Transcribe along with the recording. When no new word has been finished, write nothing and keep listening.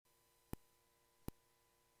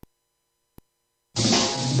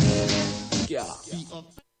The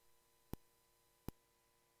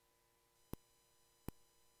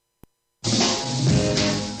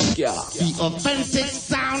authentic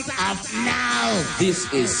sound of now.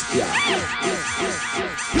 This is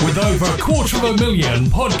With over 250,000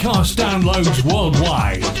 podcast downloads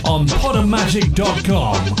worldwide on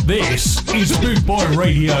Podomatic.com, this is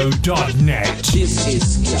BootboyRadio.net. This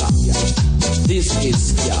is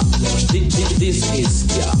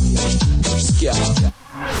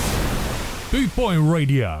Bootboy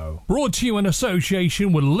Radio, brought to you in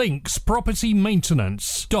association with Links Property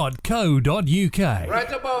Maintenance.co.uk.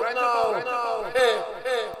 Right about now,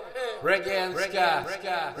 Reggae and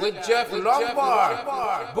Ska with Jeff Lombard,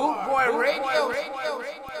 Bootboy Radio.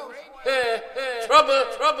 Trouble.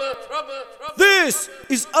 This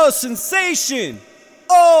is a sensation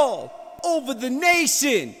all over the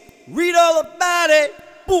nation. Read all about it.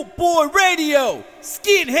 Bootboy Radio,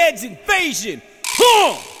 Skinheads Invasion.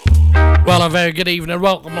 Well, a very good evening.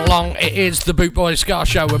 Welcome along. It is the Bootboy Ska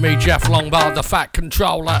Show with me, Jeff Lombard, the Fat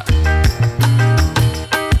Controller.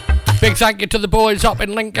 Big thank you to the boys up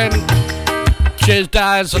in Lincoln. Cheers,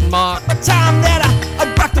 Daz and Mark. Time that I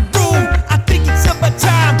rock the room. I think it's about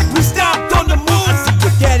time we stopped on the move. I see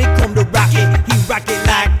your daddy come to rock it. He rock it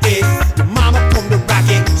like this. Your mama come to rock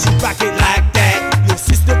it. She rock it like that. Your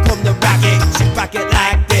sister come to rock it. She rock it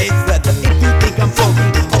like this. Whether if you think I'm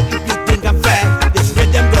funky or if you think I'm fat, this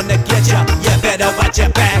rhythm gonna get ya. You better watch your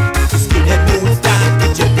back. Skinhead moves down,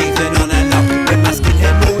 get your dancing on and up. When my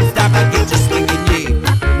skinhead moves down, I get you swinging, yeah.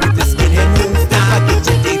 With the skinhead moves down, I get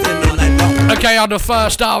you dancing on and up. Okay, on the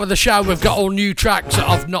first hour of the show, we've got all new tracks that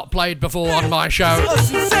I've not played before on my show.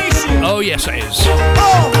 Oh, yes, it is.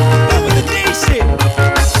 All over the nation.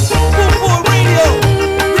 Bootboy Radio,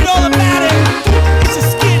 read all about it. It's a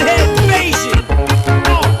skinhead invasion.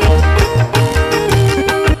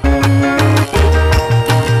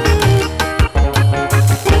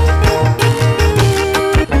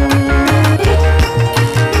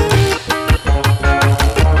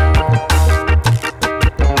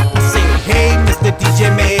 DJ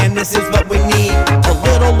man, this is what we need. A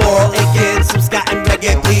little Laurel Aiken, some Scott and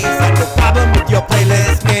reggae, please. Like no problem with your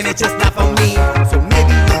playlist, man, it's just not for me. So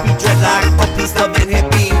maybe you be dreadlock or peace loving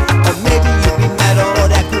hippie, or maybe you be metal or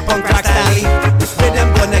that cool punk rock style. This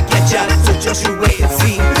rhythm gonna get ya, so just you wait and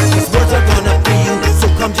see. These words are gonna free you, so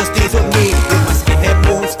come just dance with me. With my skinhead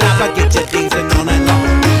moon stop, I get you dancing all night long.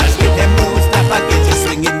 With my skinhead moon stop, I get you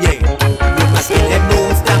swinging, yeah. With my skinhead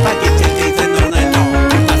moon stop, I get you dancing all night long.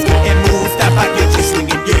 With my skinhead moon stop, I get you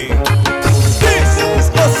swinging, yeah. This is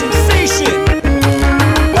a sensation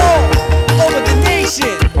all over the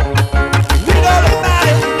nation. Read all about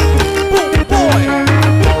it. Bootboy,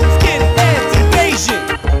 Skinheads Invasion.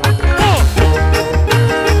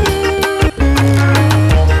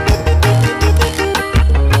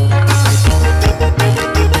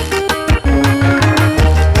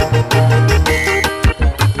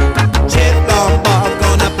 Jeff Lombard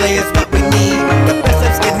gonna play us what we need. The best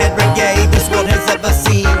of skinhead reggae this world has ever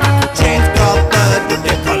seen. James Crawford,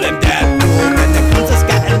 they call him that fool. When it comes to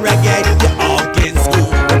scat and reggae, you all get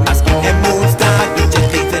schooled. With my skinhead moves down, I get you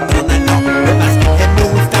dancing on and on. With my skinhead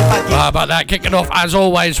moves down, I get How about that? Kicking off, as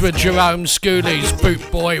always, with Jerome Schooley's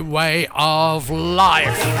Bootboy Way of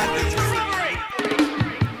Life.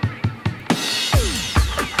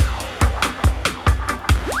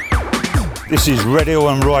 This is Radio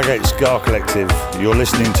and Reigate Ska Collective. You're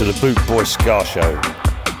listening to the Bootboy Ska Show.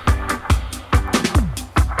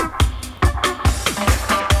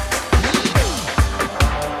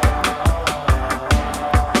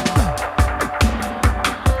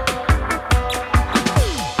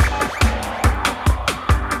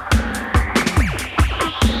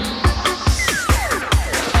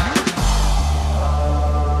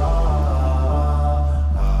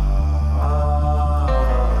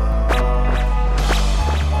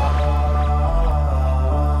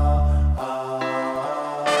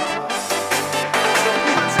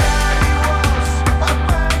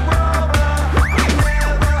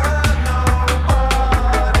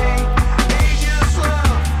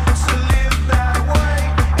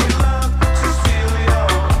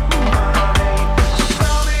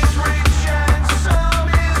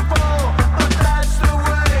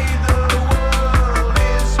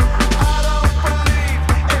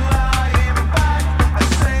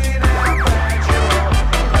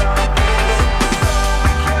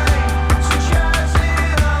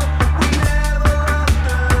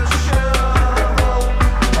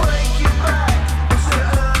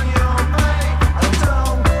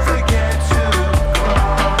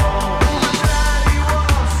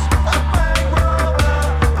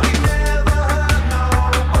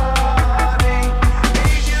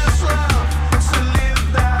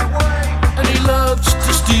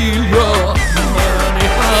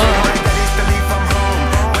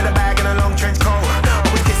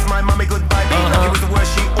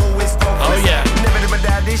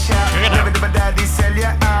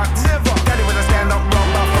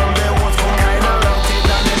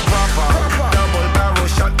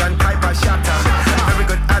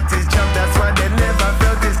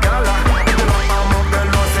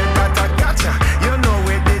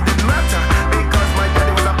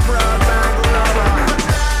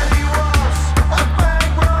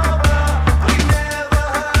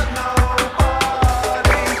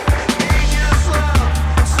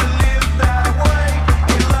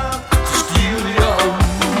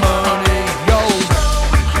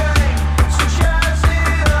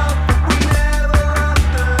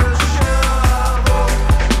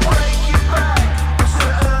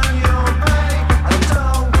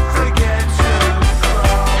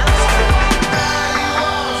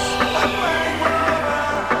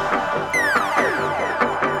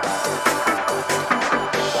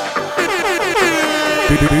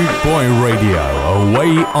 Boy Radio, a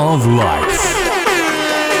way of life.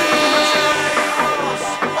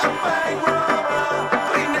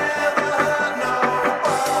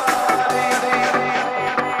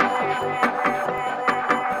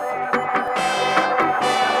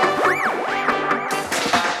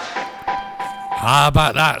 How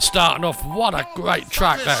about that? Starting off, what a great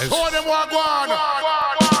track that is.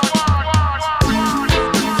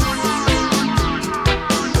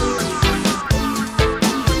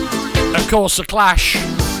 Of course, The Clash,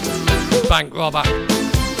 Bank Robber.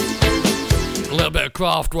 A little bit of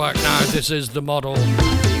craft work now. This is The Model.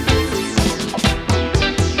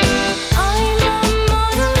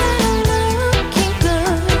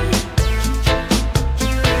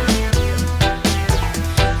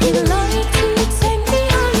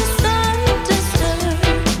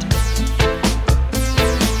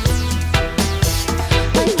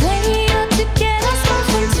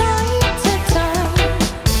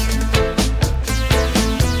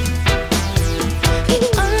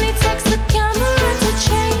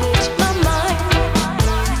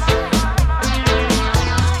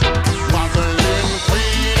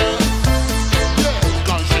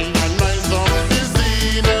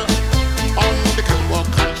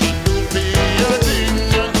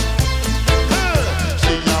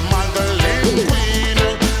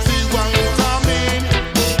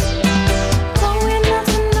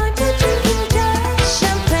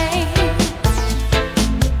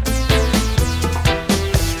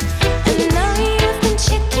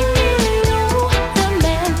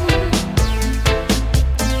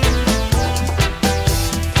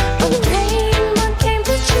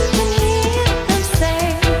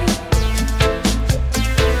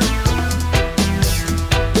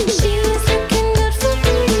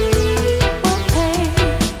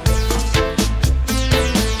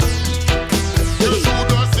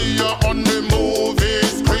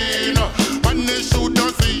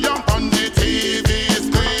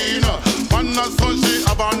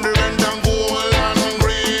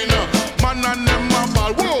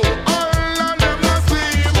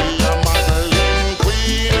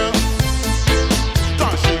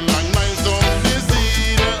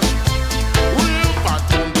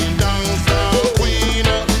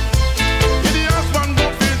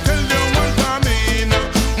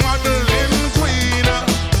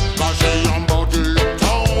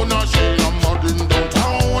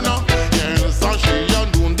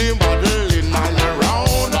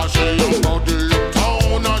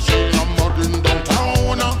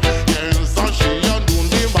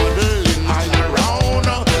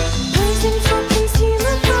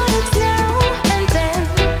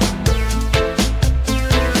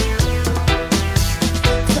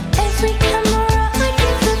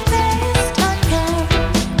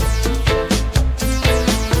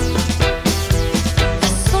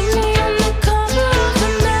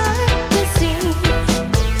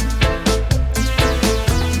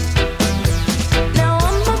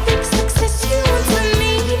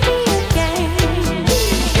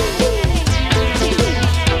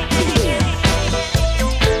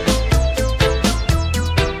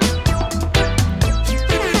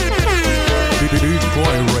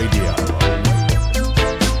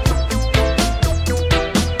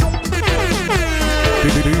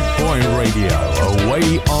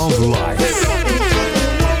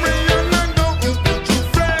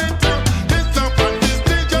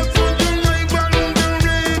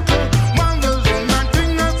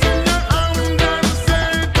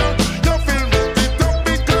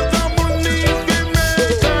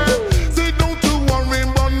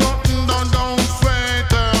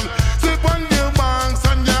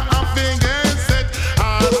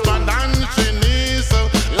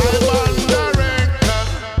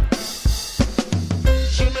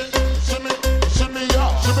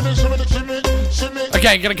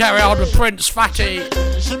 Okay, gonna carry on with Prince Fatty.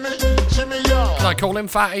 Can I call him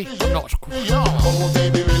Fatty? I'm not.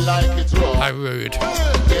 How rude.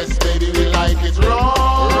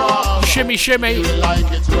 Shimmy Shimmy.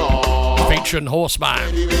 Featuring Horseman.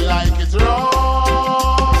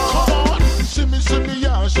 Shimmy, shimmy,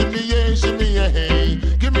 yeah, shimmy, yeah, shimmy, yeah, hey.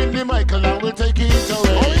 Give me the mic and I will take it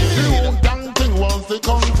away. The dang thing was the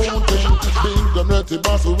kung fu thing. Big and dirty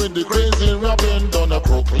boss with the crazy rapping. Donna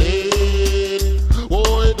proclaim.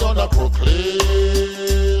 Oh, it donna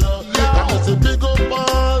proclaim. That's a big up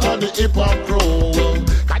ball on the hip hop crew.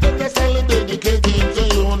 Got the style dedicated to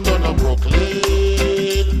you, Donna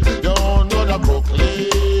proclaim. You Donna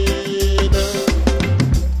proclaim.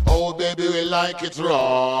 Oh, baby, we like it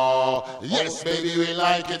raw. Yes, baby, we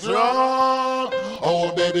like it raw.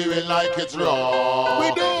 Oh, baby, we like it raw.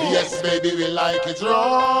 We do. Yes, baby, we like it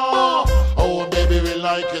raw. Oh, baby, we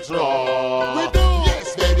like it raw. We do.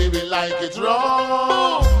 Yes, baby, we like it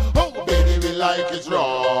raw. Oh, baby, we like it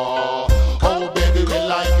raw. Oh, baby, we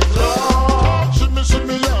like it raw. Shimmy,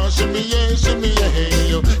 shimmy, yeah, shimmy, yeah, shimmy,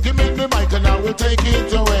 yeah. Give me the mic and I will take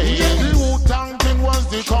it away. The Wu-Tang thing was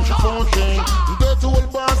the Kung Fu thing. That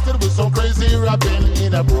old bastard with some crazy rapping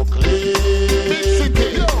in a Brooklyn. Big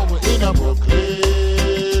city, in a Brooklyn.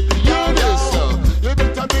 Yeah, this, you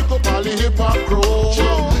better pick up all the hip-hop crew.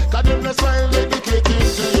 Cause them the style dedicated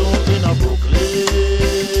to you in a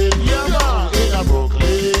Brooklyn. Yeah, man, in a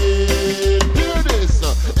Brooklyn. Hear this,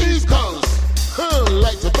 East Coast,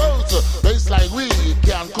 like the boat. Bass like we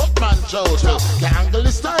can cut man throat. Can angle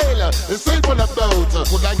the style, it's safe on the boat.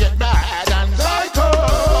 Could I get bad and psycho?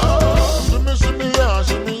 Shimmy, shimmy, yeah,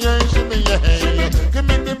 shimmy, yeah, shimmy, yeah. Give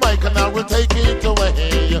me the mic and I will take it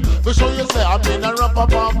away. For sure you say I'm in a rapper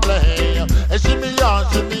and play. Shimmy, yeah,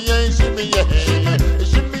 shimmy, yeah, shimmy, yeah.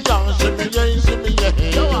 Shimmy, yeah, shimmy, yeah, shimmy,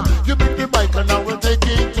 yeah. Give me the mic and I will take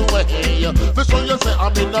it away. For sure you say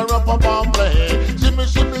I'm in a rapper and play. Shimmy,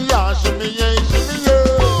 shimmy, yeah, shimmy, yeah, shimmy, yeah.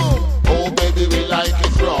 Oh, baby, we like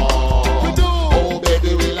it raw. Oh,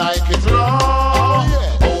 baby, we like it raw.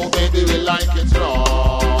 Oh, baby, we like it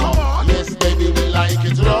raw. Yes, baby, we like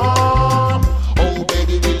it raw. Oh,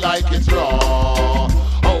 baby, we like it raw.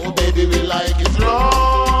 Oh, baby, we like it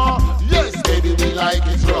raw. Yes, baby, we like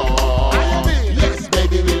it raw. Yes,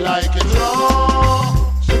 baby, we like it raw.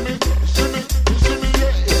 Shimmy, shimmy, shimmy,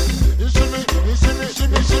 yeah. Shimmy, shimmy,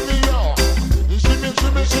 shimmy, shimmy, yeah. Shimmy,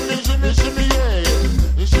 shimmy, shimmy, shimmy, shimmy, yeah.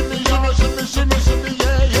 Shimmy, shimmy, shimmy, shimmy, shimmy,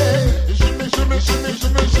 yeah, yeah. Shimmy, shimmy, shimmy,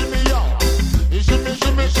 shimmy, shimmy, yeah. Shimmy,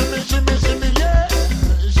 shimmy, shimmy, shimmy, shimmy, yeah.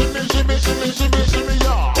 Shimmy, shimmy, shimmy, shimmy, shimmy,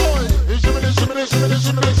 yeah. Shimmy, shimmy, shimmy,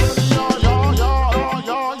 shimmy, shimmy, yeah, yeah,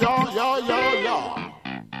 yeah, yeah, yeah, yeah, yeah.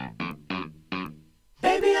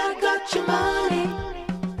 Baby, I got your money.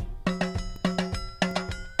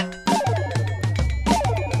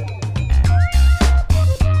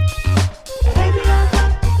 Baby, I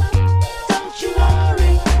got, don't you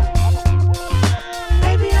worry.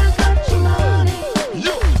 Baby, I got your money.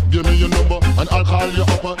 Yo, give me your number and I'll call you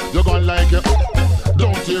up. You're gonna like it.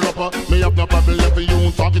 Don't tear up. Me have no problem if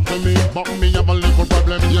you talking to me, but me have a little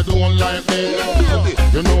problem. You don't like me.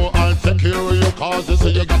 You know I'll take care of you cause you say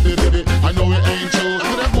you got me, baby. I know it ain't true.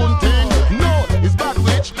 It's a good thing. No, it's bad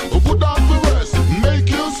witch. Good off the rest. Make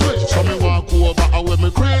you switch. So me walk over with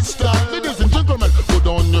me crystal. Ladies and gentlemen, put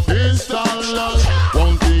on your pistol.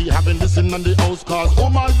 Won't be having this in the house cause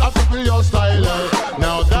woman have to be your style.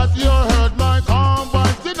 Now that you heard my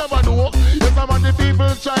convoice, you never know. If some of the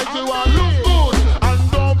people try to look good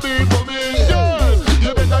and don't be for me. Yes,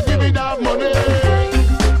 you better give me that money.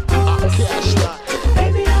 Cash that.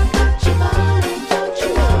 Baby, I got your money, don't you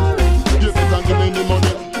worry. You better give me the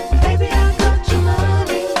money. Baby, I got your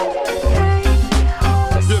money. Hey,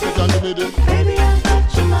 You better give me the. baby, I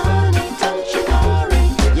got your money, don't you worry.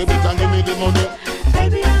 You better give me the money.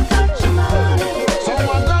 Baby, I got your money.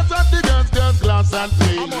 Someone glass at the girls glass at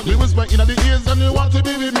me. You whisper in the ears and you want to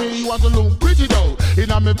be with me. You want to look pretty though. In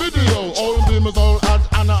a me video, all them is all hot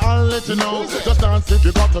and I'll let you know. Just dance if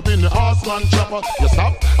you got up in the horseman chopper. You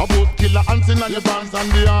stop, I put killer ants in your pants and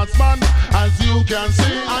the horseman. As you can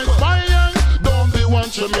see, I'm fire. Don't be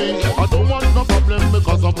watching me. I don't want no problem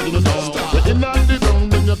because I'm putting it down. You're in on the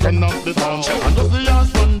ground when you cannot be found. And just the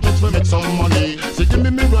horseman just to make some money. So give me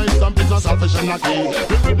me rights and peace and salvation again.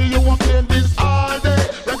 Every day you want play this all day.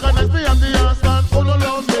 Recognize me and the horseman full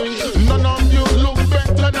of me. None of you look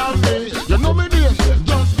better than me. You know me name,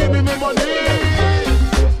 just give me money.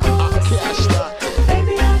 Cash that.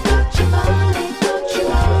 Baby, I got your money, don't you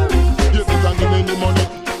worry. You better give me the money.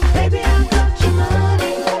 Baby, I got your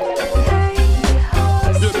money. Hey,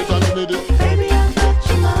 You better give me the. baby, I got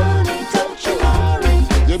your money, don't you worry.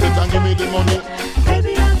 You better give me the money.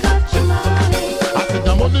 Baby, I got your money. I said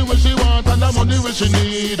the money where she want and the money where she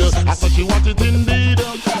need. I said she want it indeed.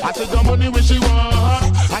 I said the money where she want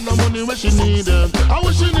and the money where she need. And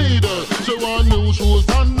what she need? She want new shoes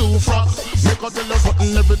and new frocks. Make her tell her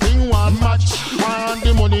something, everything want match. Want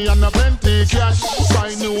the money and a plenty cash.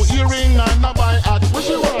 Buy new earring and a buy hat. What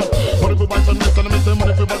she want? Money for buy some this and I say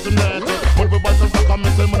money for buy some that. Money for buy some stock and I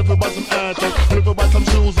say money for buy some hat. Money for buy some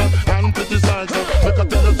shoes and pretty size. Make her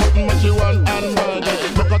tell her something what she want and buy.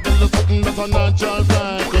 Make her tell her something that's a natural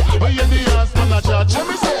fact. Oh yeah, the ass man a chat. Let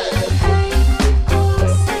me say.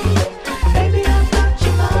 Baby, I got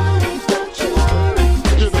your money, don't you worry.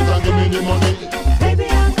 You better give me the money. Baby,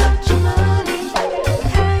 I got your money.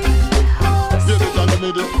 Hey, You better give me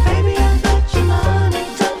the. baby, I got your money,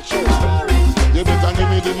 don't you worry. You better give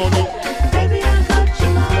me the money. Baby, I got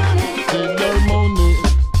your money. Till the money.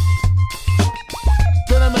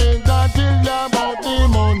 Tell me that till about the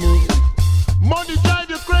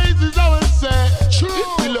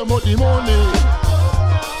the money.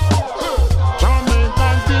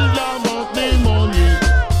 Jamaican thing about the money.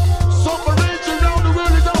 Separation round the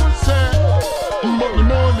world is how we say, but the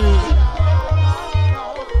money.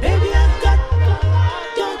 Baby, I got,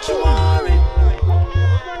 don't you worry.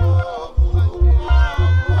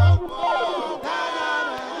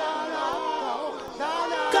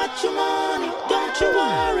 Got your money, don't you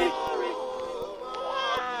worry.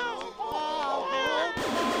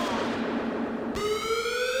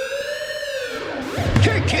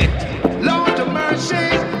 Kick it, Lord of mercy.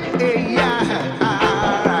 Hey, yeah,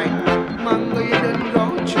 alright. Mango, you didn't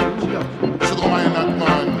go through. So go mind that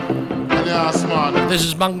man, and they are smart. This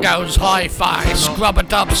is Mungo's Hi-Fi, Scrubber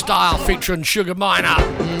Dub style, featuring Sugar Minor.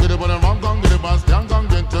 Get up on a rock on, get a bus, can't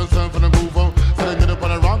get yourself in a groove on. Gotta get up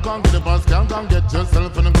on a rock on, get a bus, can't get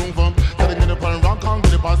yourself in a groove on. Gotta get up on a rock on,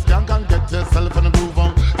 get a bus, can't get yourself in a groove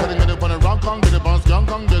on. Gotta get up on a rock on, get a bus,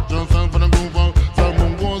 can't get yourself in a groove on. So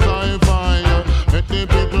Mungo's Hi-Fi, make the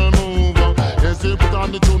people move on. Yes, you put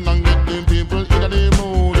on the tune and get the people in the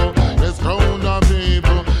mood. Yes, crowd of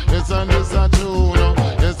people, yes, and this a tune.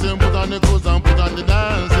 Yes, you put on the clothes and put on the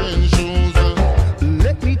dancing shoes.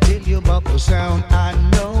 Let me tell you about the sound I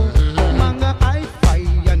know. Manga Hi-Fi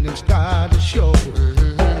and them start the show.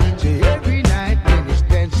 See, every night when it's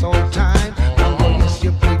dance all time, once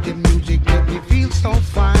you play the music, make me feel so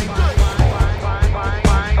fine.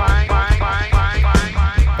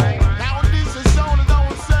 Now this is sound as I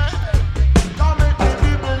would say. Don't make the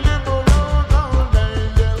people live alone all day,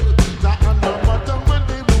 yeah. That no matter what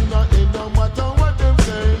they do, it no matter what them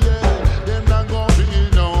say, yeah. Them not gonna be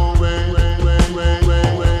no way.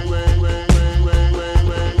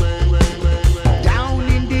 Down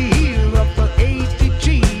in the hill of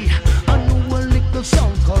 83, I know a little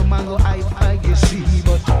song called Mango Hi-Fi, you see.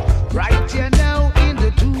 But right here now in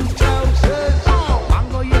the 2000s,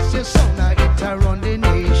 Mango, yes, your song, now it around the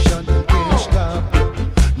nation. You can't stop it.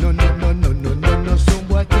 No, some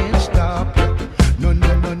boy can't stop it. No,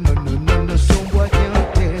 some boy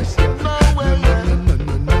can't test you.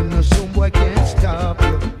 No, some boy can't stop you.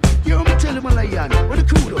 You hear me tell him, Lion, what the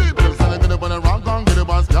crew do? People say get up on a rock on, get a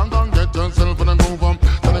bus, can't get yourself in a groove on.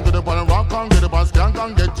 Say get up on a rock on, get a bus,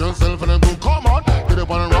 can't get yourself in a groove. Come on, get up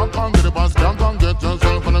on a rock on, get a bus, can't get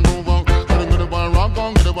yourself in a groove on. Say get up on a rock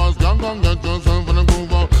on, get a bus, can't get yourself in a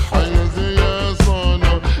groove on. And you say yes, man,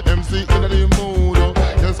 MC in the mood.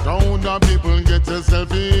 Yes, crowd of people, get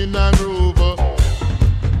yourself in a groove.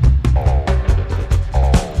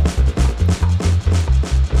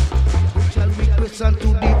 Shall we listen to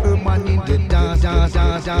the man in the dance?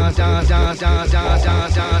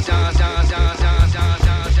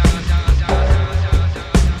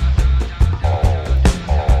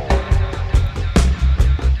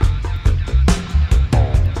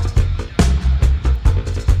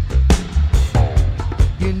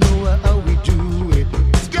 You know how we do it.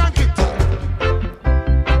 Skank it.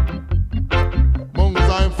 Mungo's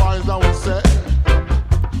Hi-Fi, as I would say.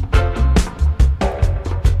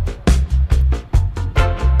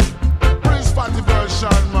 Prince Fatty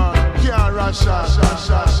version, man. Can't rush, Mungo's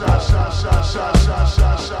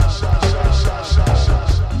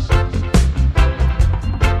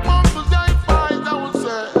Hi-Fi, as I would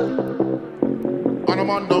say. And a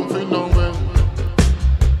man don't feel no way.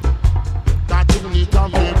 That tune it can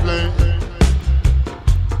be played.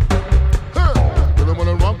 Get up on a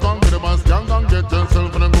rock on, get a bus, can't get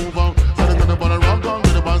yourself in a groove on. Say get up on a rock on,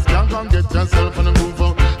 get a bus, can't get yourself in a groove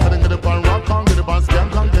on. Say get up on a rock on, get a bus,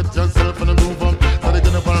 can't get yourself in a groove on. Say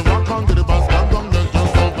get up on a rock on, get a bus, can't get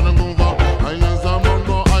yourself in a groove on. I use a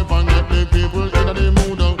Mungo Hi-Fi, get the people in the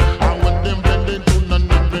mood on. And when them blend the tune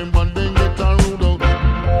and everybody get a rude on.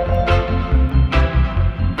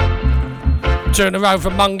 Two in a row for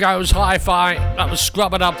Mungo's Hi-Fi. That was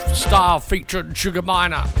Scrubber Up style, featuring Sugar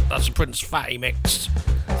Minor. That's a Prince Fatty mix.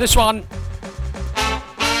 This one,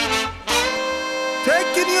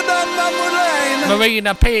 Taking you down memory lane.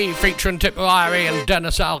 Marina P, featuring Tipperary and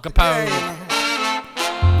Dennis Al Capone.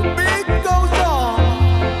 The beat goes on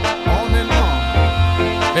and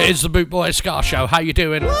on. It is the Boot Boy Ska Show. How you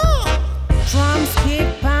doing? Drums keep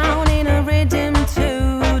pounding a rhythm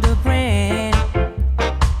to the brain.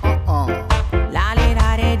 La li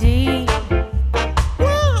da di dee.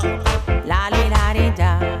 La li da di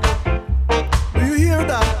da. Do you hear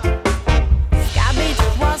that? Cabbage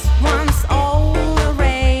was once all the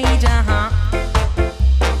rage,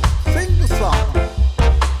 Sing the song.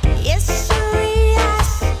 History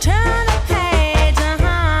has turned a page,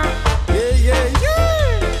 Yeah.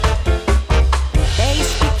 Bass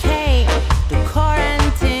became the core and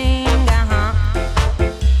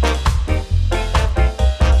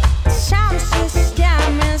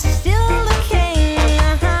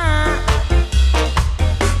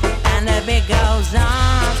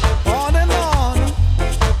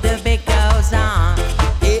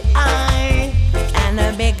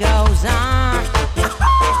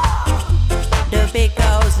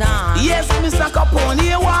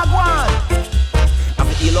Pony Wagwan. I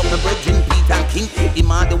feel up the bridging, Pete and King.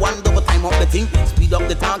 Him and the one double time up the thing. Speed up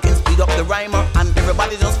the talking, speed up the rhymer, and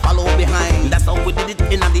everybody just follow behind. That's how we did it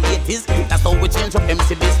in the 80s. That's how we change up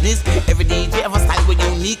MC business. Every DJ have a style was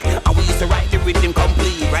unique, and we used to write the rhythm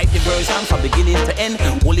complete. Write the version from beginning to end.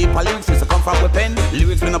 Only for lyrics used to come from a pen.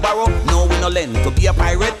 Lyrics we no borrow, no we no lend. To be a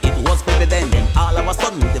pirate, it was for the then. Then all of a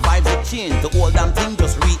sudden, the vibes had changed. The old damn thing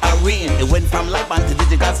just rearranged. It went from live band to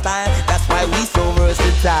digital style. That's why we so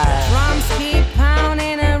versatile. Drums keep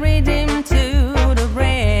pounding a rhythm to the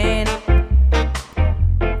brain.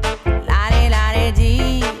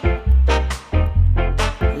 La-di-la-di-dee,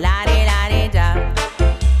 la-di-la-di-da.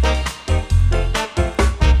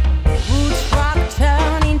 Roots rock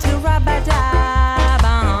turn into rubber-dub,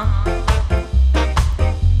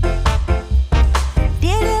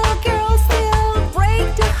 Little girls still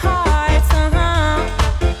break the hearts,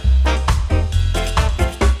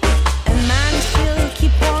 And man still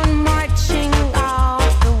keep on marching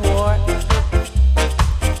off the war.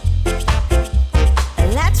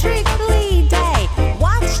 Electrically they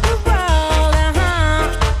watch the world,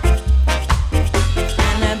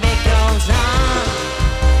 And the beat goes on.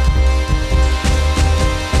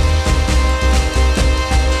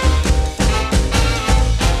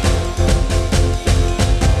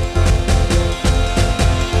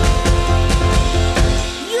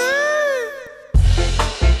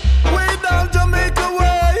 Way down Jamaica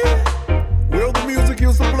way, where the music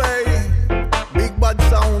used to play. Big bad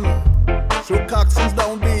sound, through Coxon's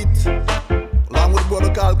downbeat, along with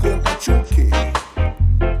brother Carl Count Machuki.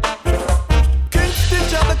 King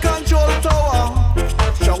Stitch at the control tower,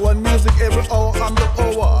 showing music every hour and the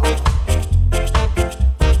hour.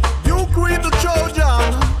 Duke Reed the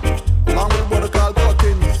Trojan, along with brother Carl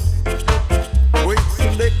Perkins, great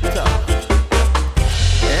selector.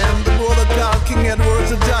 And the brother Carl King Edwards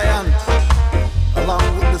the Giant,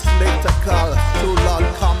 along with the selector Carl True Lord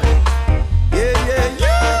Coming. Yeah, yeah,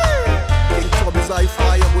 yeah. King Tubby's high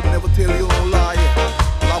fire would never tell you no lie.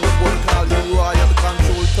 Along with brother Carl Roy at the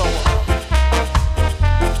control tower.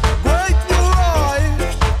 Great new Roy,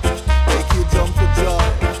 make you jump for joy.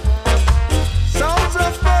 Sounds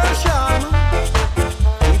of version,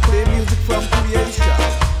 we play music from creation.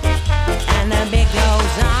 And the beat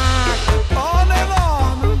goes on. On and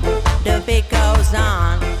on. The beat goes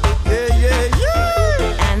on. Yeah, yeah,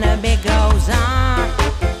 yeah. And the beat goes on.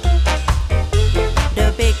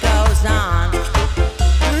 The beat goes on. You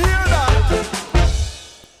hear that?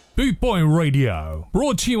 Bootboy Radio,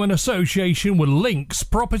 brought to you in association with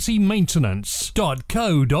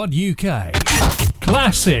linkspropertymaintenance.co.uk.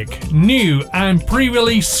 Classic, new and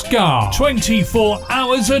pre-release ska, 24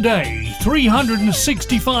 hours a day,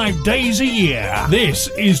 365 days a year. This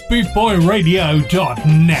is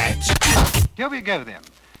bootboyradio.net. Here we go then.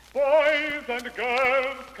 Boys and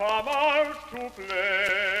girls come out to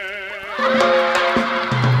play.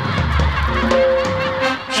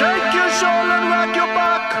 Shake your shoulder and rock your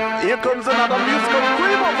back. Here comes another musical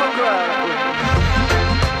cream of a crowd.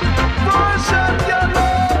 Version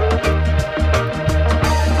yellow.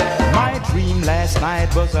 My dream last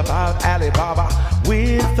night was about Alibaba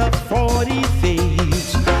with the 40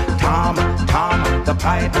 thieves. Tom, the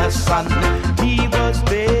piper's son, he was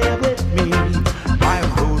there with me. I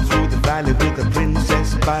rode through the valley with the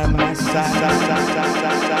princess by my side.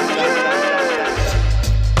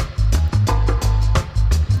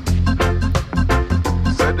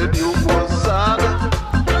 Said the Duke was sad,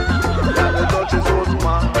 and the Duchess was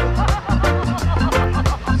mad.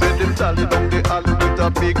 Said them tally down the alley with a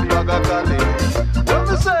big bag of galley. What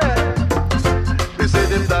me say? They say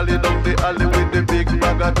them tally down the alley with the big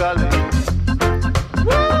bag of galley.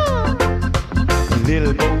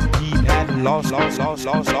 Little Bo Peep had lost.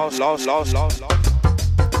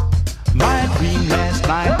 My dream last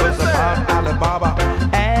night was about Alibaba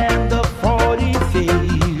and the 40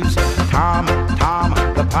 thieves. Tom,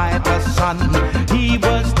 the piper's son, he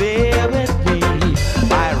was there with me.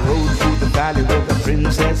 I rode through the valley with the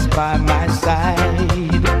princess by my side.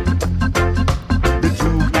 The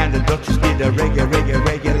Duke and the Duchess did a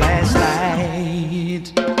reggae last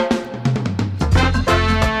night.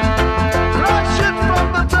 Rush it from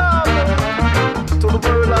the top to the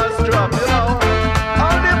very last drop, you know.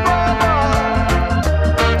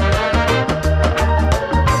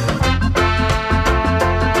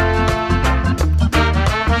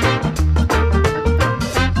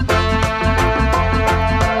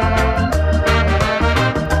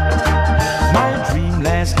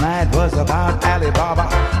 Was about Alibaba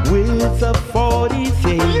with the 40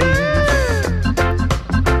 thieves.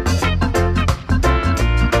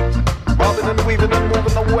 Bobbing and weaving and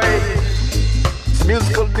moving away. It's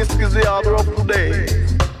musical disc is the order of today.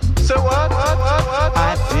 So what?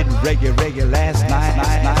 I did reggae last night.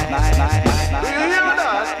 Do you hear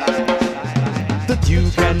that? The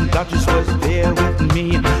Duke and Duchess was there with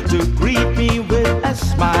me to greet me with a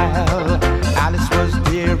smile. Alice was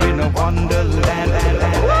there in a wonderland.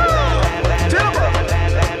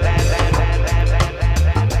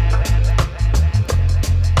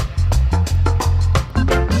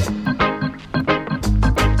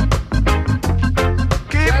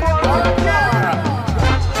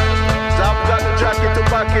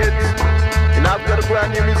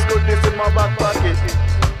 Brand new Miss Goodness in my back pocket.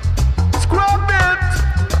 Scrub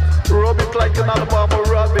it! Rub it like an Alabama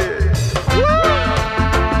rabbit.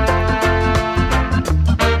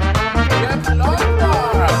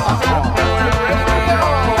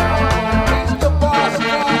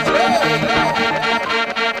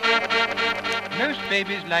 Most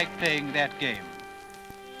babies like playing that game.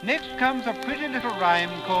 Next comes a pretty little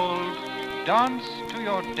rhyme called Dance to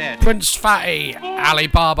Your Daddy. Prince Fatty, Ali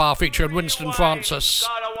Baba featuring Winston Francis.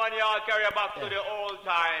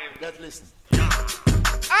 Let's listen.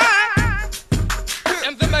 I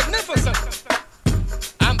am the magnificent.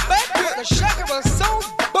 I'm back with the Shaka Soul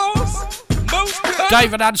Boss.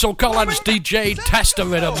 David Ansel Collins, DJ Tester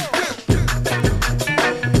Rhythm.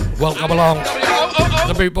 Welcome along to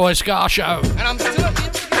the Boot Boy Ska Show. And I'm still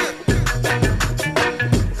here.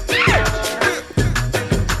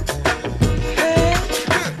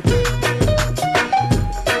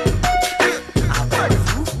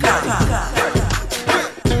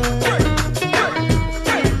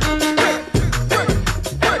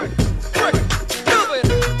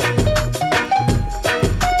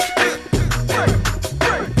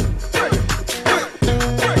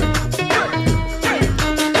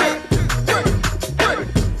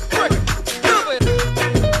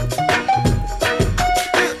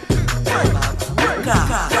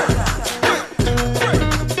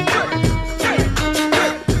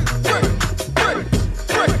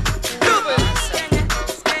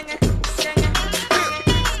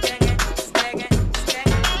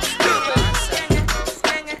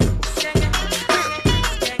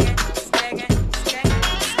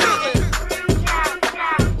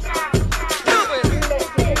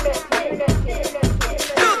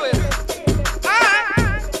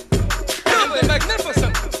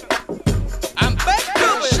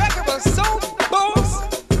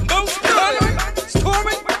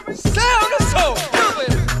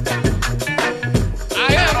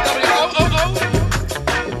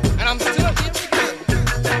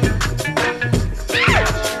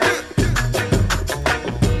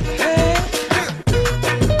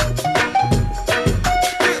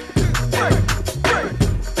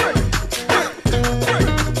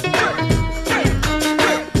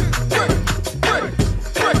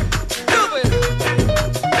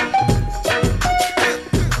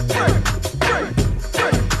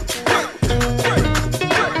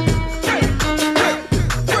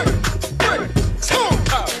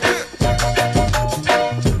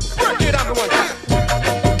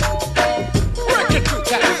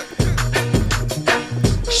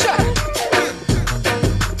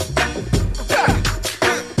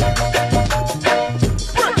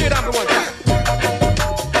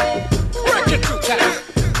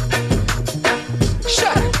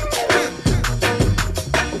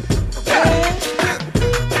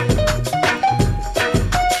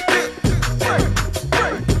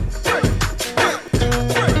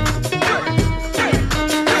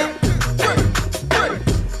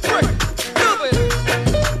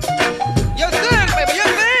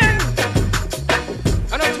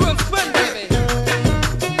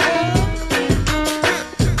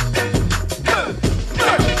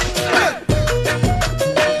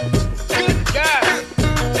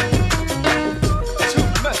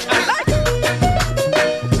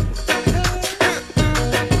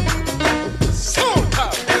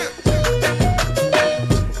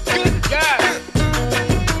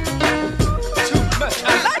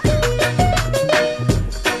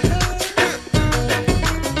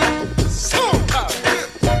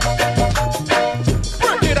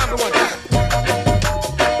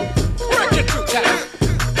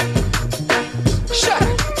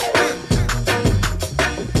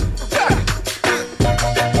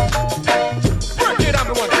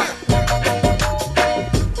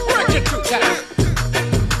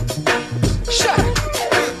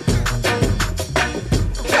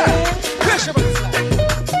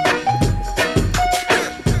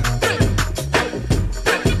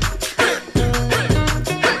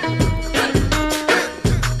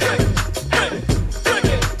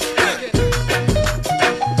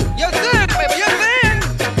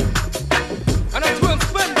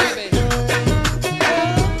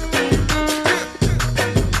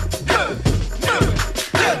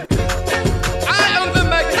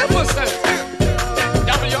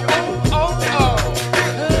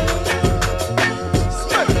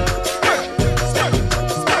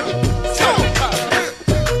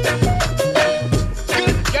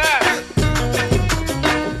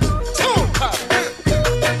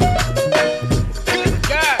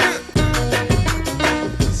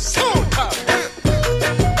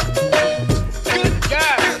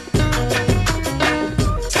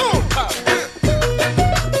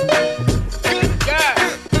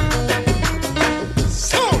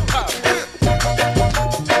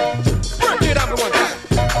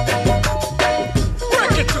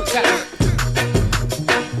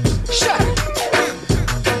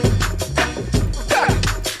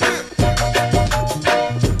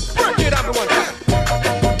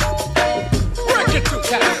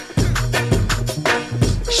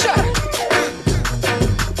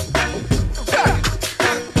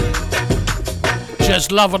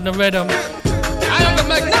 Just loving the rhythm. I am the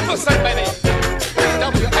magnificent, baby.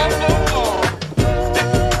 W-O-O-O.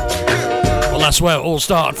 Well, that's where it all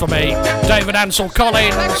started for me. David Ansel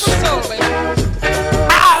Collins.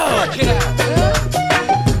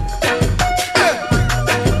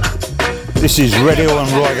 This is Radio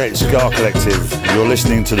and Reigate Ska Collective. You're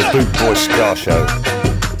listening to the Boot Boy Ska Show.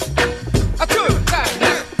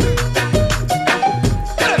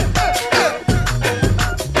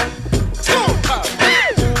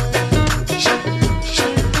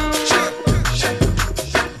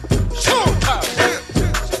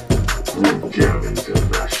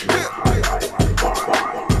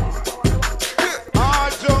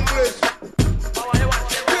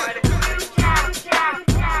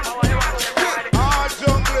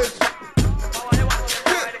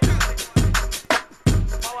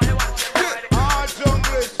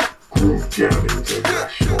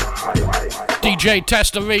 DJ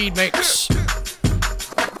Tester remix.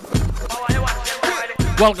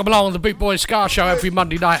 Welcome along to the Boot Boy Ska Show every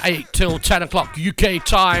Monday night, 8 till 10 o'clock UK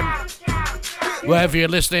time. Wherever you're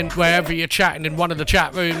listening, wherever you're chatting in one of the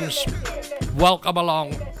chat rooms, welcome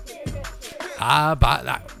along. How about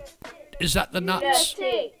that? Is that the nuts?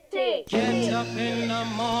 Get up in the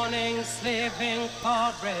morning, slaving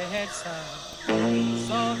for bread, sir,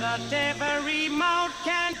 so that every mouth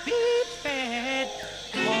can be fed.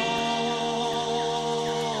 Oh,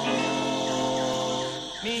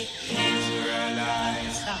 me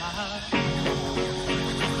Israelites are.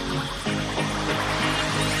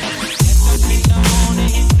 Get up in the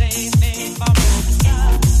morning, slaving for bread, sir,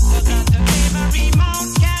 so that every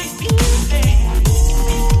mouth can be fed.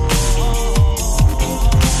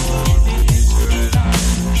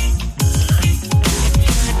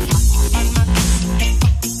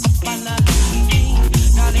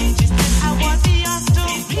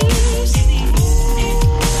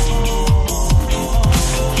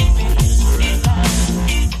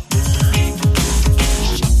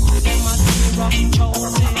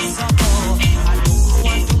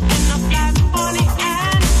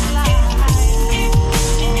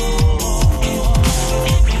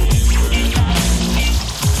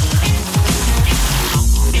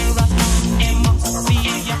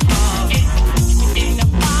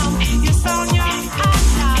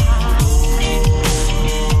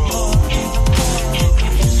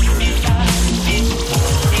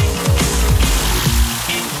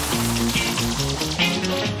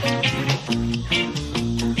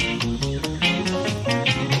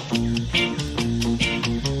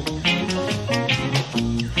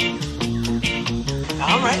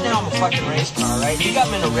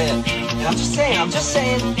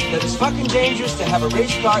 That it's fucking dangerous to have a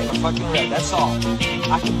race car in a fucking red, that's all.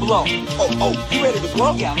 I can blow. Oh, you ready to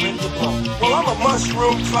blow? Yeah, I'm ready to blow. Well, I'm a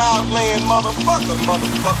mushroom cloud laying motherfucker.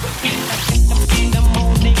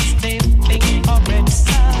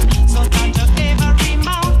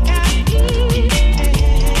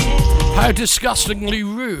 How disgustingly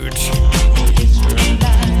rude.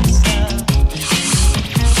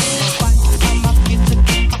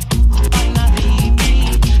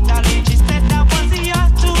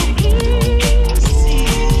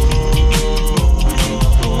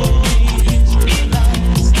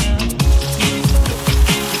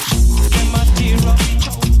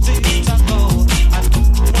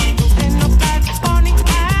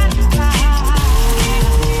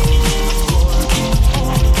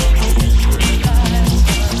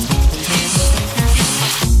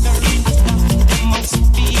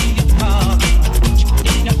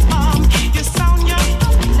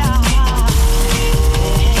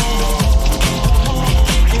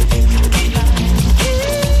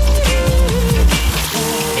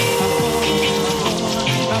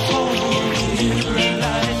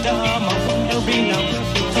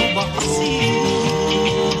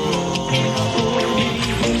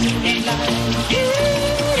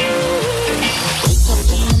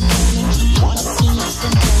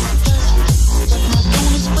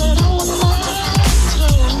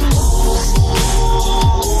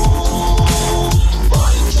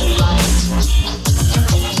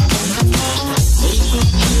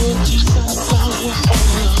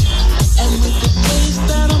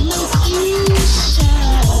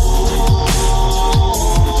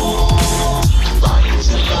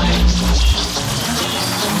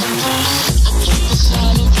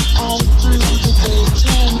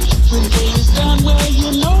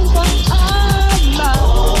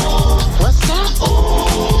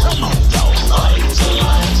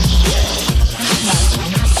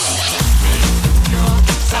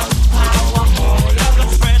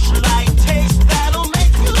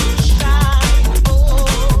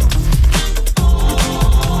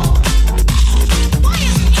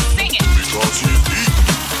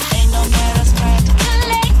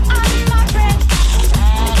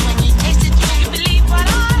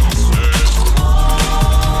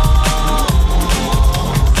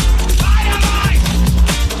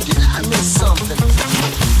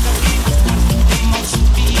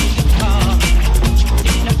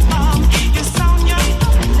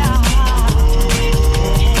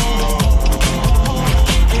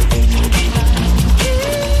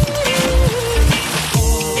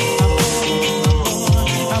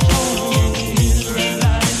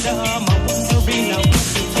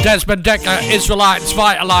 Desmond Decker, Israelites,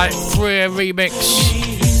 Vitalite, 3 remix.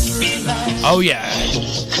 Oh yeah.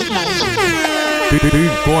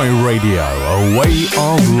 Boot Boy Radio, a way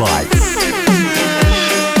of life.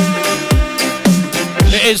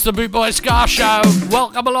 It is the Boot Boy Ska Show.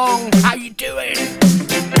 Welcome along. How you doing?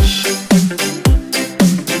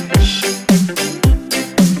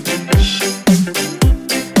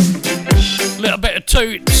 Little bit of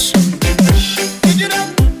toots. Pick it up.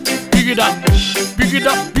 Pick it up. Pick it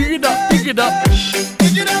up. Pick it up. Pick it up.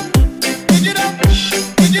 Pick it up. Pick it up.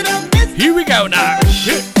 Pick it up. Here we go now.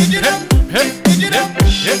 Pick it up. Pick it up. Pick it up.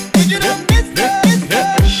 Pick it up.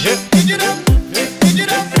 Pick it up. Pick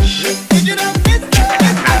it up. Pick it up.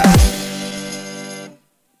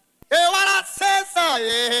 Hey, what I say, so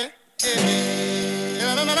yeah.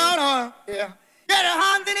 Yeah, no, yeah. Get your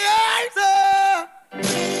hands in the air, sir.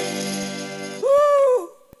 Woo,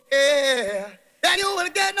 yeah. Then you will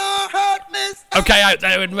get no hurt, miss. Okay, out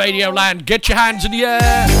there in Radio Land, get your hands in the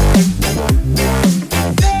air.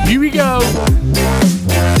 Here we go.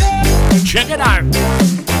 Check it out.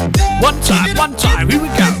 One time, here we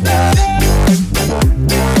go.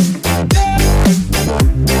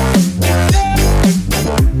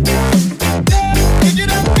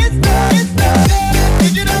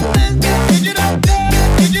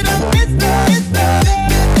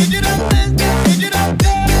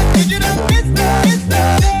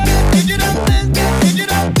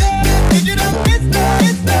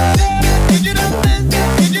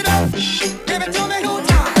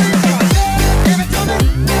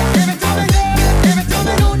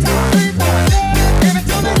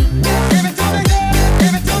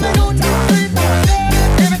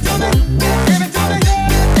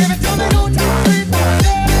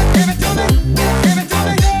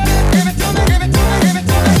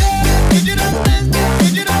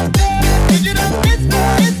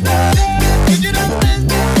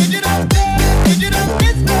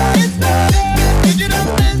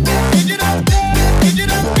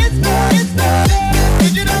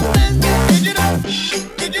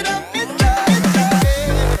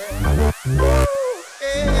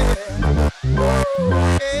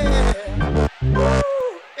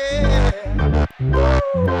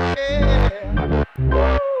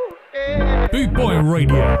 Boot Boy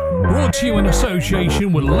Radio, brought to you in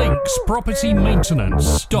association with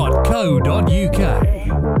linkspropertymaintenance.co.uk.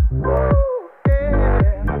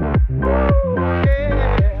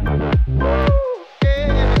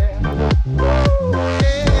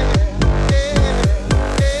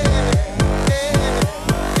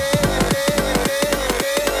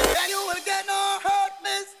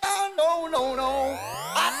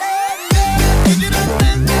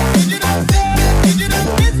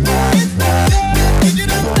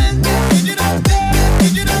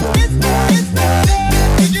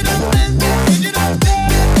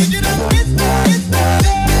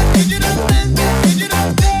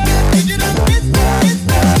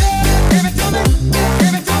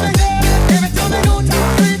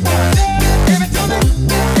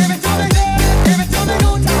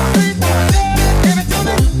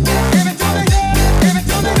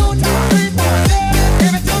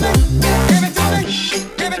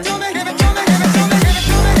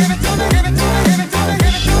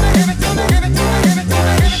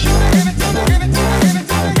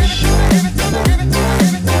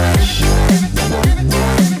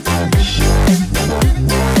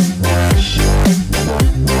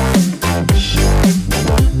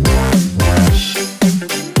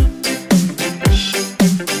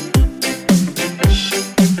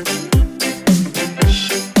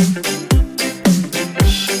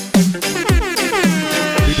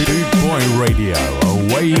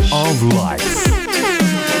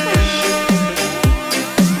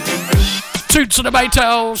 Toots and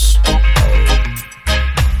tomatoes.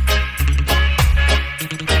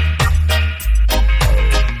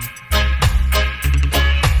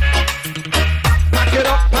 Pack it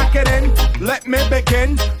up, pack it in, let me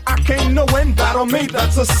begin. I came to win, battle me,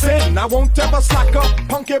 that's a sin. I won't ever slack up,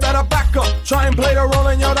 punk, you better back up. Try and play the role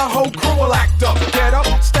and you're the whole crew will act up. Get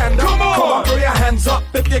up, stand up, come on, throw your hands up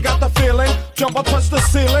if you got the feeling. Jump up, touch the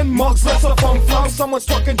ceiling, mugs, let's a funk flow. Someone's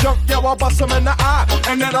talking junk, yeah, I'll bust them in the eye.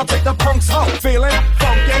 And then I'll take the punks out, feeling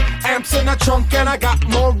funky. Amps in the trunk and I got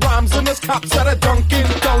more rhymes than this cops at a Dunkin'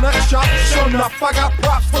 Donut shop. Sure enough, I got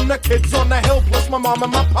props from the kids on the hill, plus my mom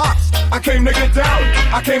and my pops. I came to get down,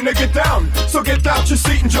 I came to get down. So get out your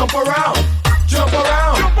seat and jump around. Jump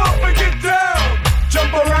around, jump up and get down.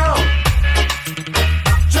 Jump around,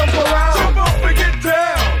 jump around, jump up and get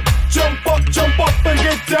down. Jump up and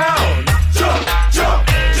get down. Jump, jump,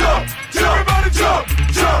 jump, jump. Everybody jump,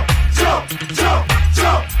 jump, jump, jump,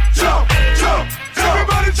 jump, jump, jump.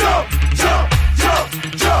 Everybody jump.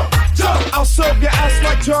 I'll serve your ass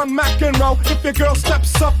like John McEnroe. If your girl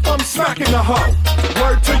steps up, I'm smacking the hoe.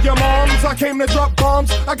 Word to your moms, I came to drop bombs.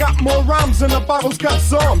 I got more rhymes than the Bible's got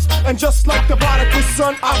psalms. And just like the prodigal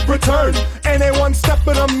son, I've returned. Anyone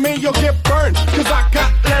stepping on me, you'll get burned. Cause I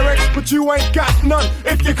got lyrics, but you ain't got none.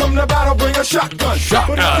 If you come to battle, bring a shotgun.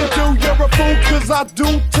 But if you do, you're a fool, cause I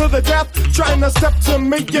do to the death. Trying to step to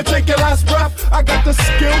me, you take your last breath. I got the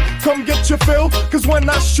skill, come get your fill. Cause when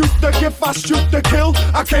I shoot the gift, I shoot the kill.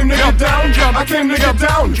 I came to get down, I came to get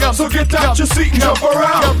down. So get out your seat and jump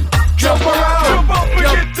around. Jump around, jump up and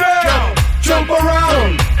get down. Jump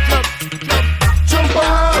around, jump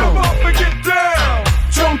around, jump up and get down.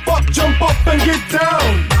 Jump up and get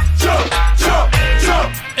down. Jump, jump,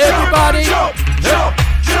 jump. Everybody, jump, jump,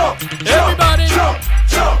 jump. Everybody, jump,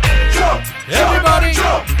 jump, jump. Everybody,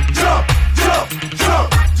 jump, jump, jump, jump,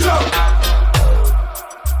 jump.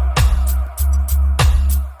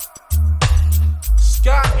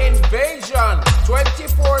 Ska Invasion,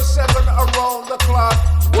 24/7 around the clock,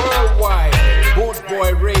 worldwide. Boot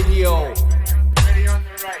Boy Radio. Ready on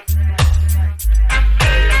the right.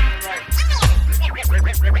 Ready on the right.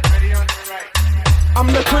 I'm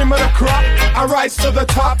the cream of the crop, I rise to the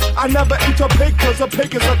top. I never eat a pig cause a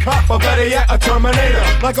pig is a cop. Or better yet, a Terminator,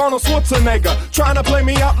 like Arnold Schwarzenegger. Trying to play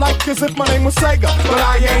me out like as if my name was Sega. But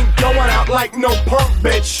I ain't going out like no punk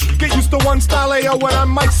bitch. Get used to one style AO when I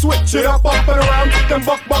might switch it up and around. Then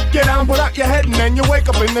buck, get down, put out your head and then you wake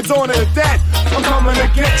up in the dawn of the dead. I'm coming to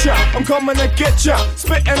get ya, I'm coming to get ya.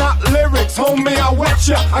 Spitting out lyrics, homie, I wet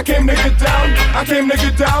ya. I came to get down, I came to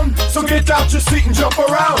get down. So get out your seat and jump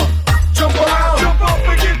around. Jump around, jump up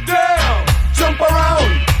and get down. Jump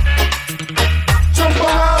around, jump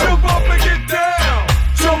around, jump up and get down.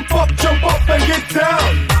 Jump up and get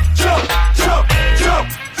down. Jump, jump, jump,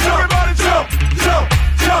 jump. Everybody jump, jump,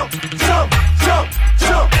 jump, jump, jump,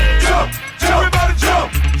 jump, jump. Everybody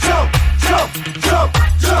jump, jump, jump, jump,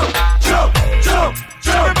 jump, jump, jump.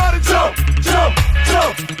 Everybody jump, jump,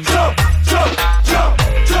 jump, jump, jump, jump,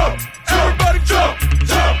 jump. Everybody jump,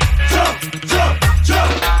 jump, jump,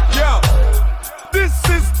 jump, jump. This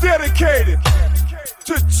is dedicated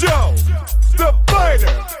to Joe, the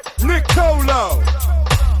fighter, Nicolo.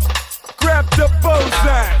 Grab the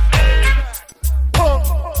Bozak.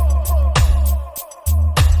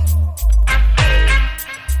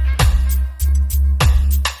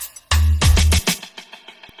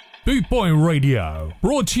 Boot Boy Radio,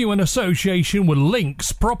 brought to you in association with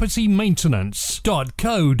Links Property Maintenance.co.uk.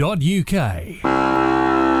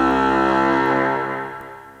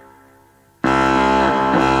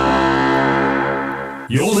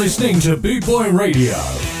 You're listening to Boot Boy Radio.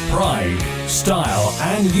 Pride, style,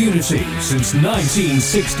 and unity since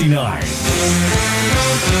 1969.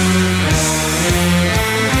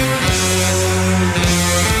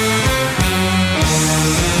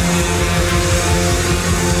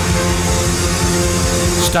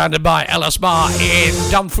 Standing by Ellis Marr in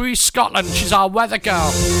Dumfries, Scotland. She's our weather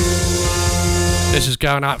girl. This is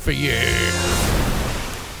going out for you.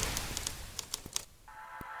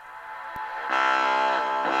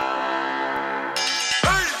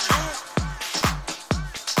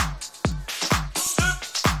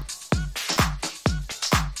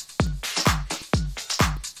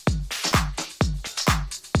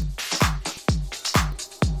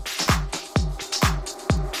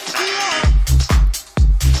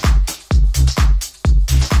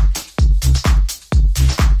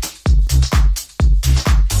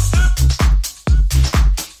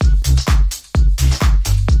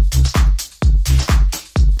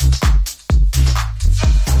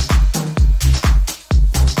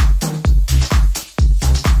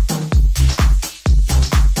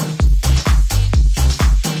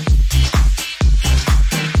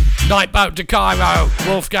 Nightboat to Cairo,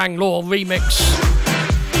 Wolfgang Law remix.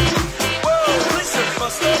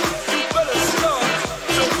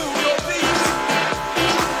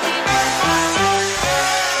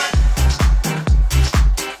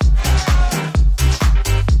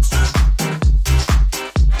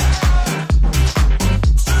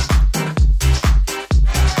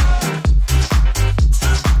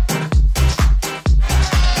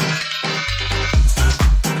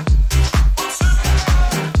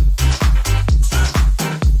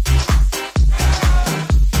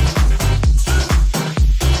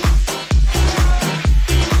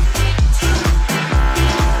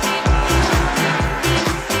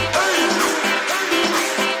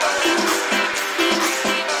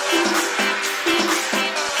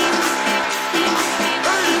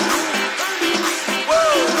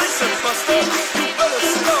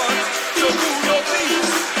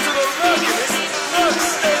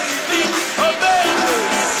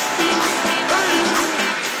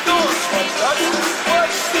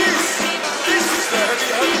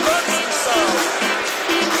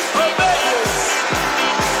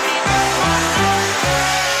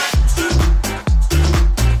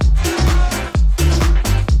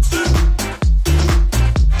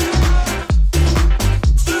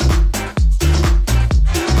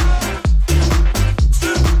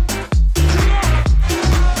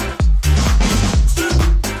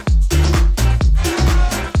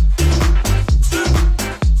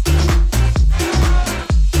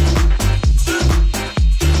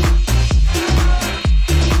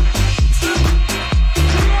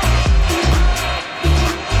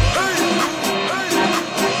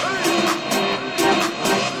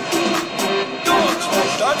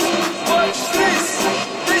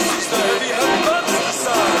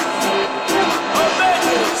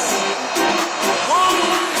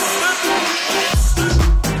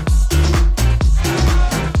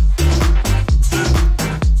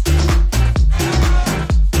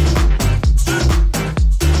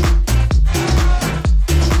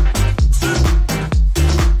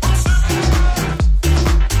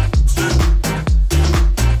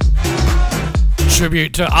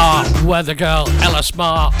 tribute to our weather girl, Ella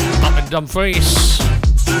Smart, up in Dumfries.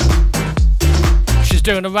 She's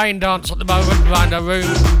doing a rain dance at the moment around her room.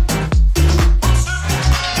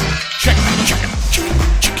 Check it, check it.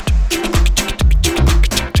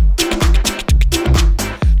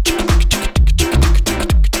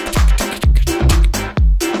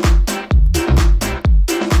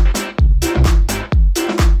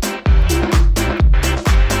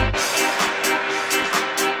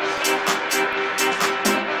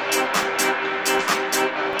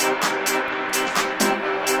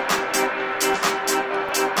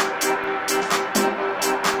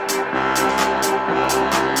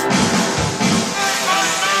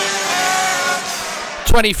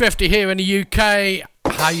 2050 here in the UK.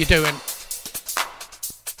 How you doing?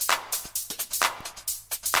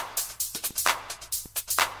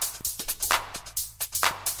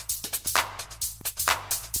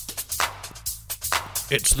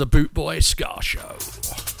 It's the Boot Boy Ska Show.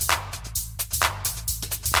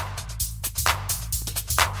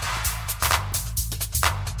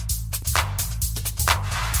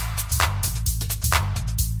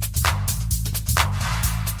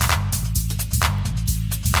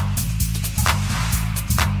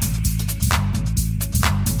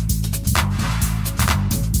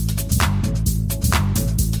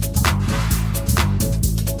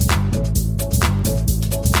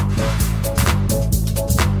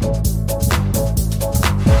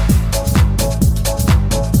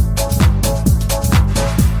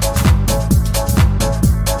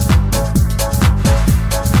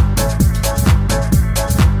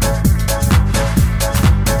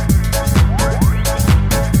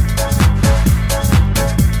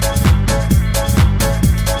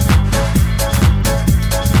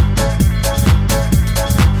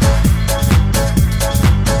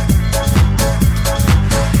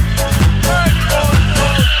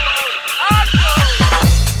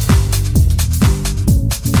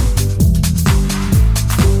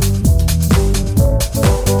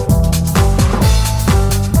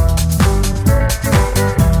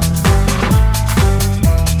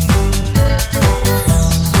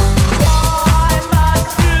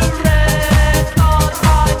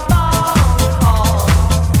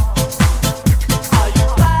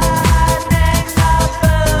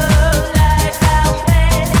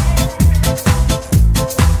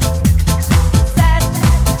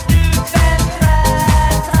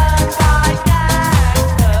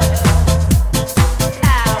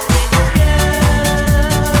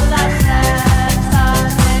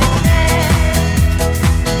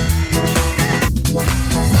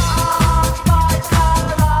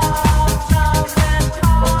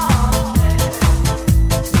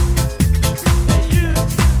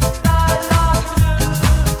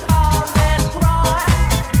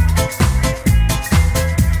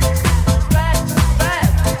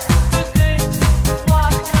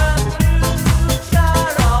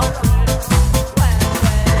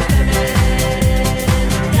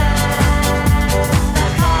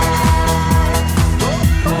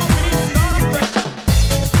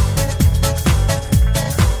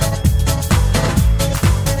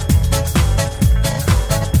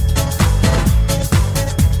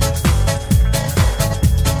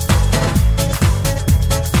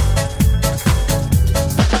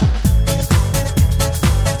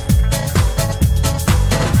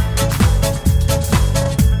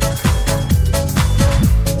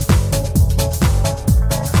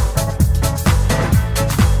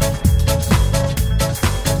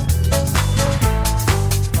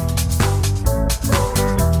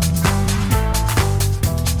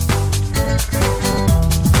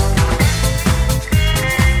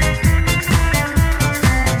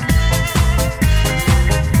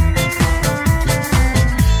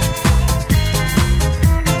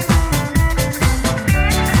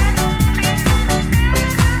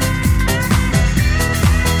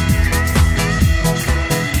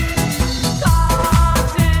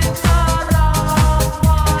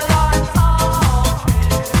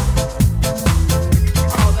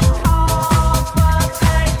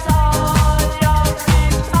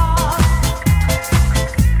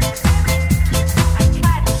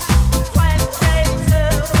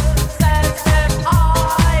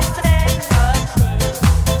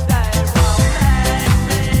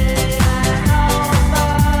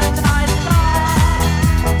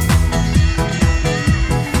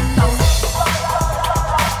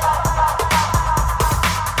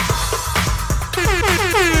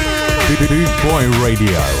 Boot Boy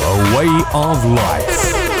Radio, a way of life.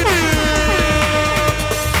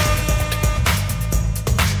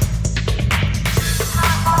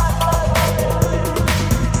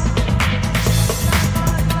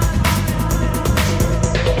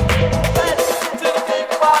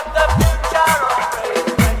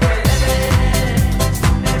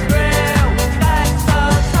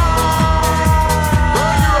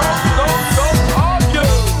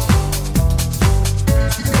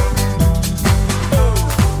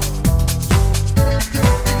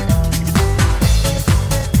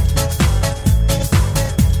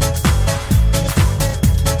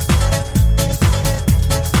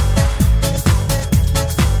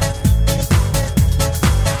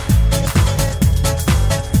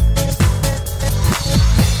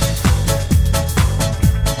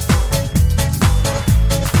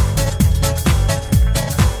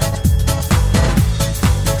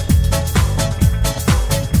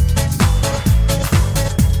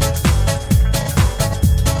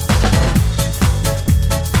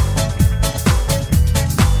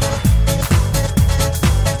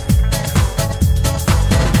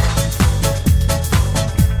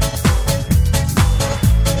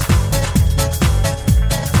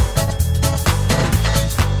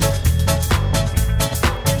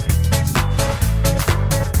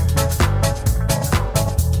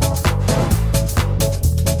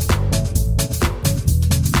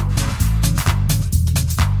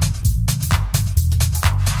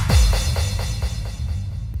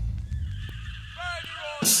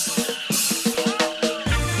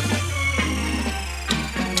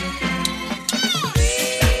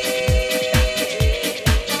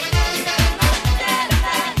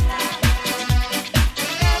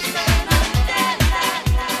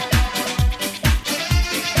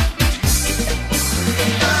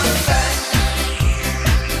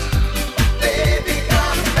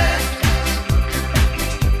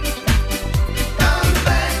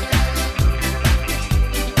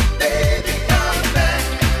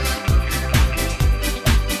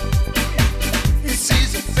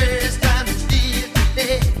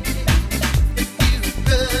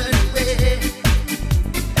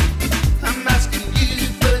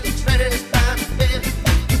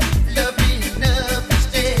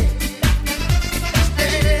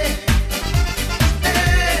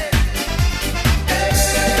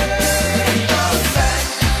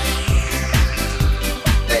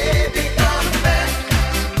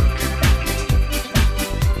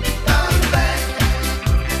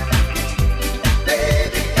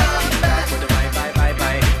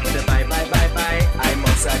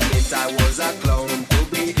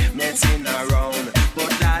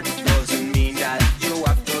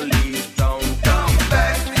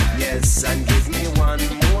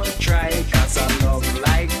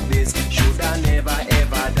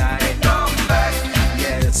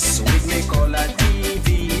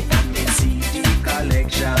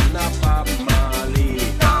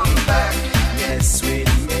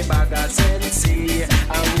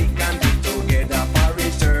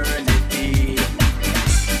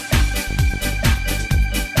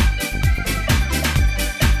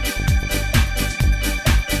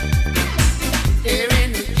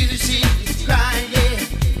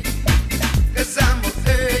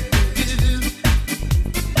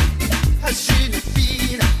 Every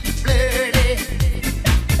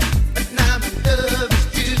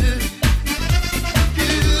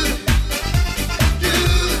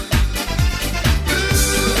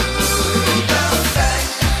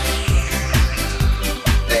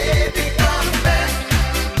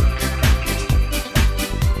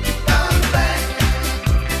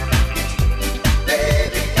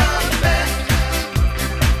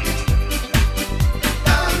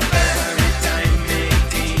time they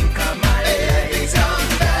think of my life,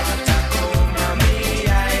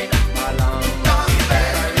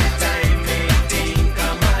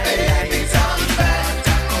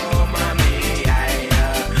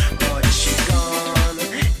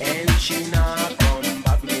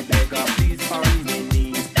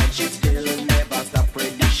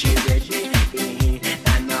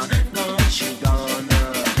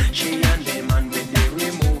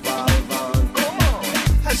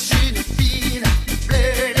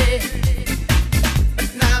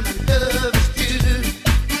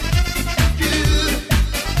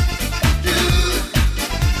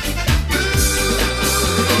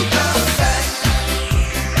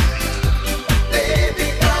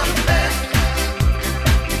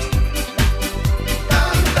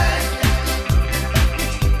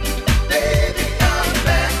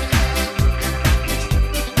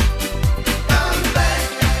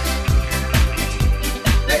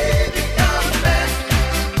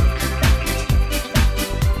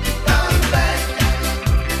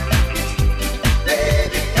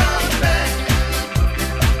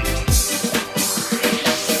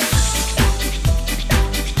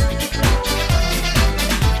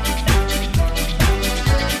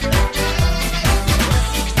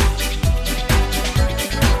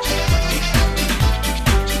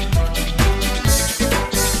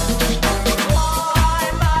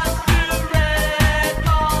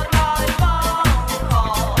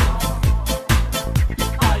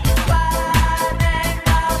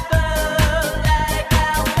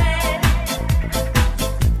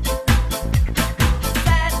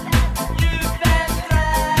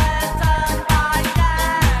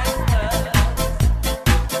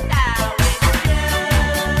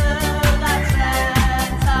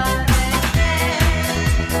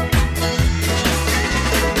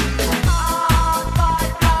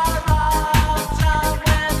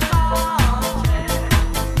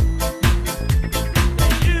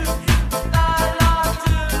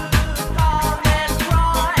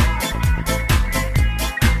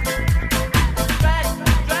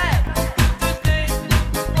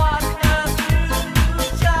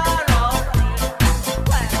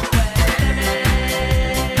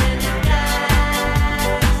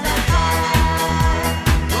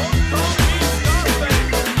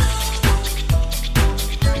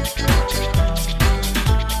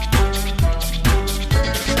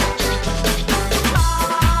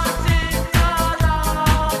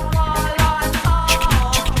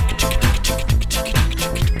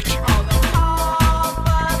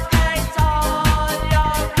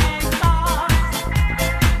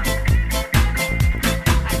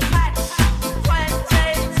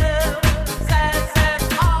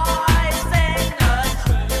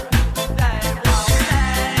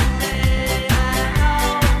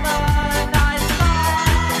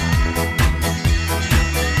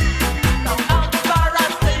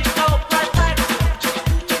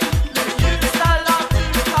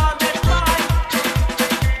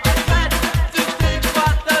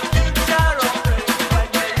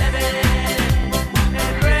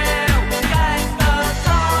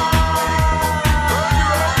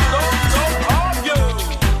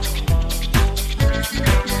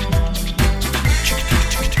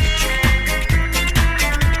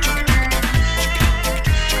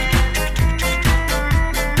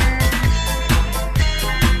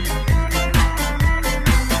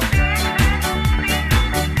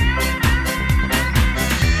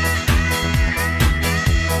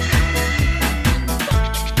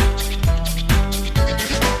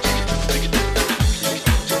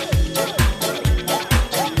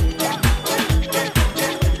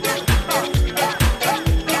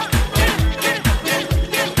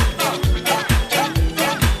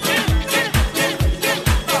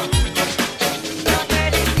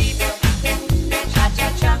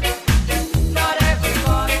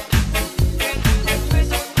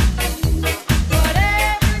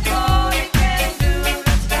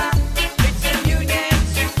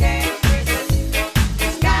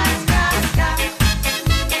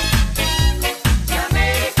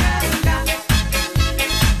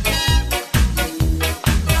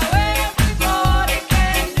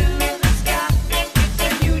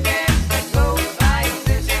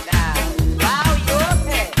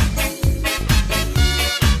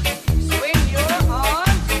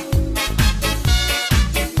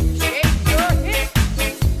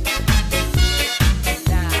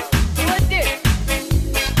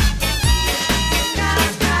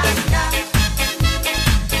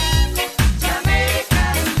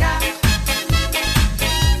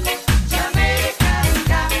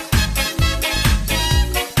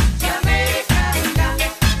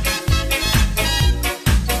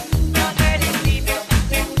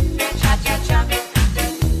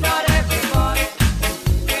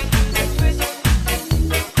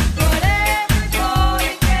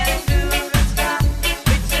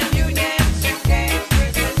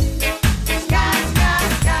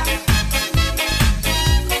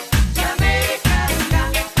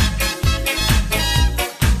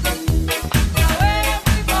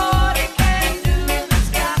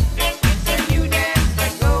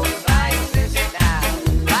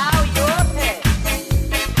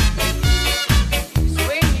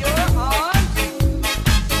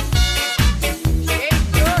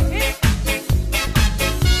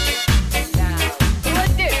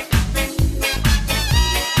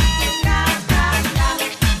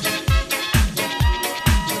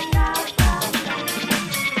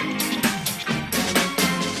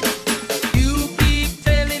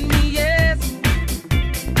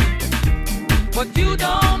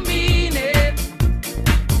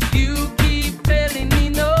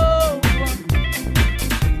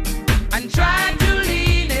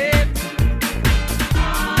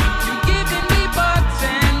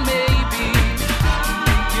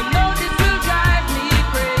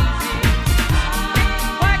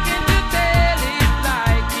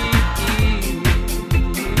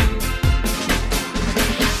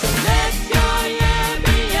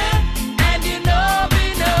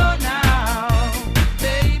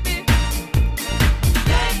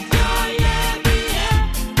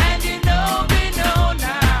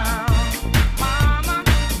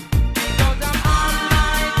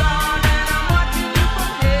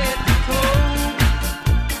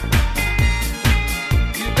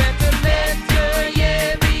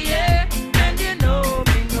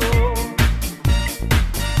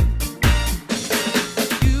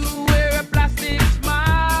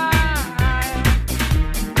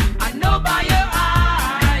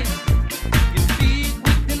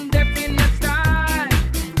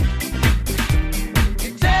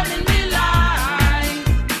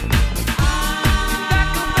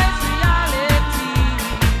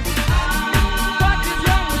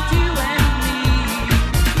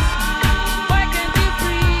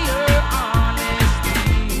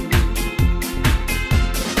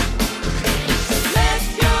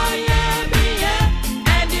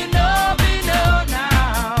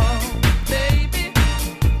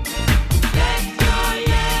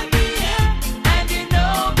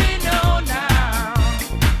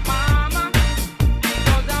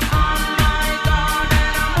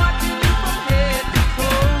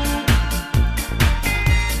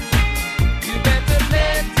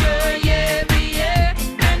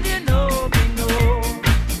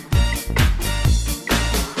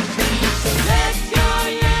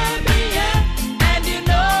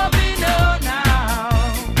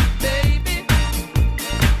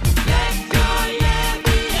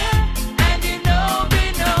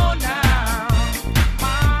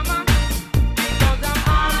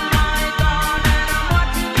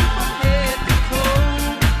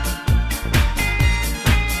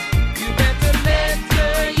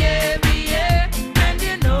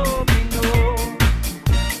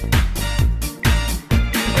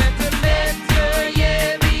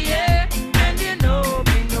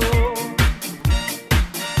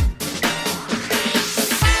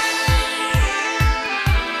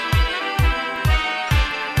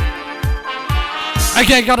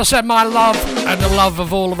 Okay, gotta send my love and the love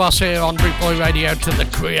of all of us here on Boot Boy Radio to the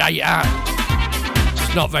creator.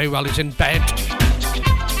 He's not very well, he's in bed.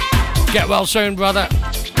 Get well soon, brother.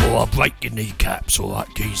 Or I'll break your kneecaps,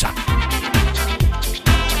 alright, geezer.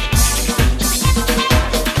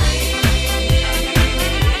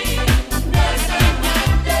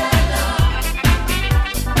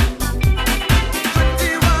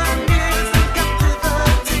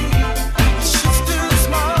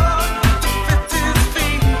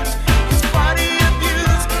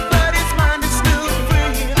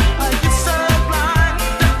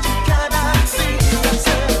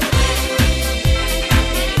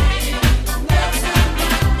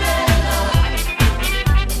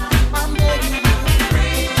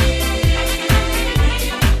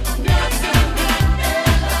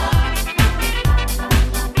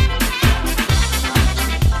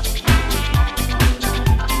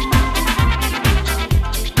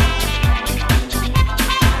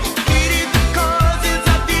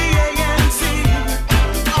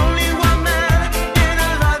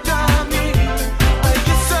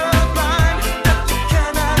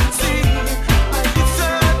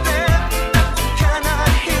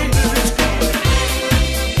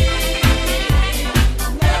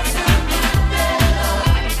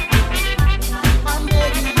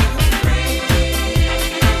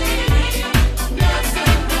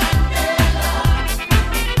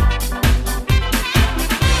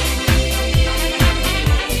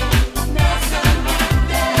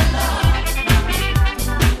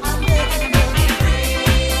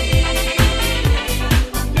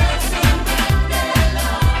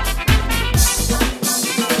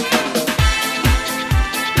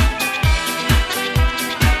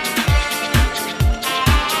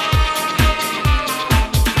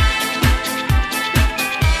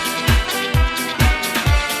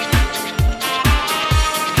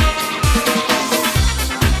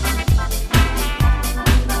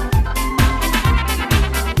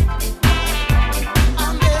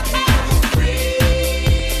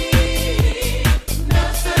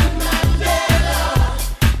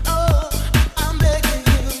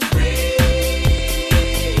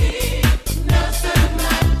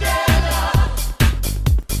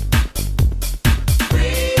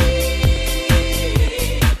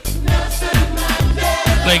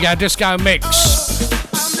 Disco mix,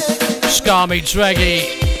 Ska Meets Reggae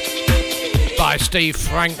by Steve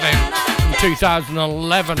Franklin from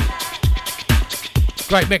 2011.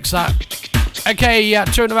 Great mix that. Okay,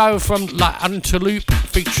 2 in a row from La Antelope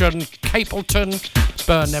featuring Capleton,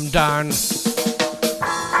 Burn Them Down.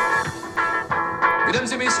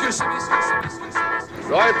 Mesdames et messieurs,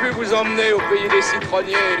 j'aurais pu vous emmener au pays des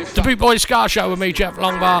citronniers. The Boot Boy Ska Show with me, Jeff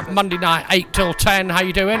Longbar, Monday night, 8 till 10. How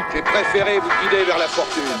you doing? J'ai préféré vous guider vers la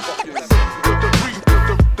fortune.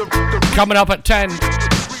 Coming up at 10,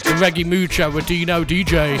 the Reggae Mood Show with Dino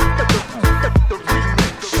DJ.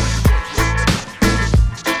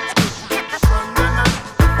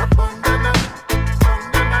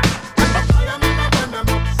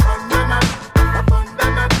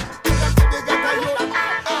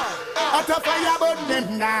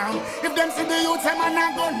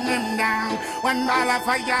 One ball of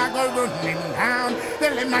fire go run them down.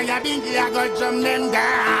 Tell them I bingy I go jump them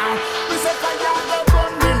down. We say fire go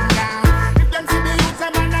burn them down. If them see the youth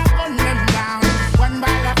them and I gun them down. One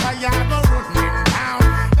ball of fire go run them down.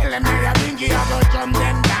 Tell them I bingy I go jump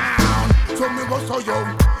them down. So me go so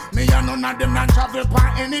young. Me and none of them not travel for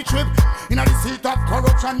any trip. In the seat of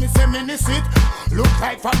corruption, me say many sit. Look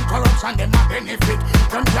like from corruption, them a benefit.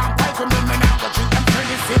 Them can't fight to me now go treat them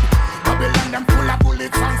pretty sip. Babylon them full of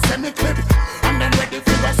bullets and semi-clip. And then ready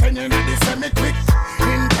for the sending in the semi-quick.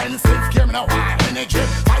 Intensive game now energy.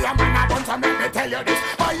 Fireman a bunch and let me tell you this.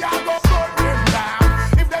 Fire go burn them down.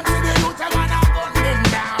 If them see the youth them and a gun them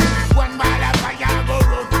down. One ball of fire go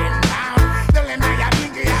run them down. Tell them I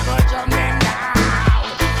bingy I go jump them down.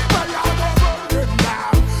 Fire go burn them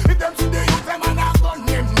down. If them see the youth them and a gun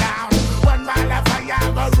them down. One ball of fire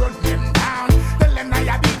go run them down. Tell them I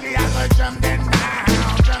bingy I go jump them down.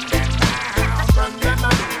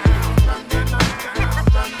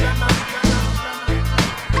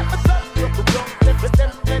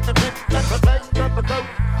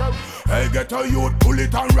 Hey, get a youth,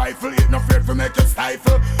 bullet and rifle. It no afraid to make you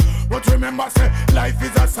stifle. But remember, say, life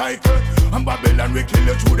is a cycle. And Babylon we kill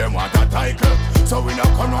you through them water cycle. So we no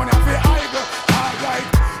come on and be idle. Alright,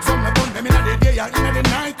 some me burn them in the day and in the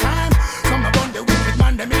night time. Some me burn the wicked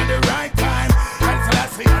man them in the right time. And so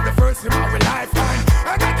let's see the first in our lifetime.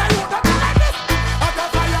 I get a youth that like this. Out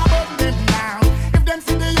of fire burn them down. If them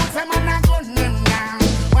see the youth, them and I gun them down.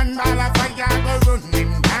 One ball of fire go run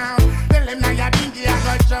them down. Tell them now you bingy I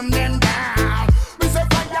go jump them down. Me say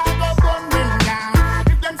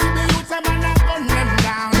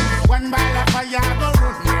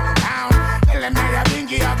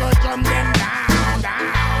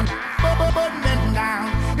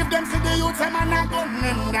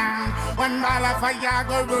him down. One ball of fire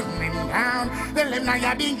go run him down. The limb now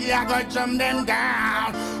ya bingy I go jump them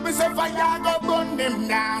down. We say fire go burn them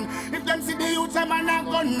down. If them see the youth a man a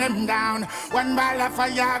gun them down. One ball of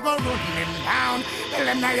fire go run him down. The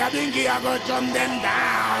limb now ya bingy I go jump them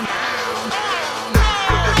down.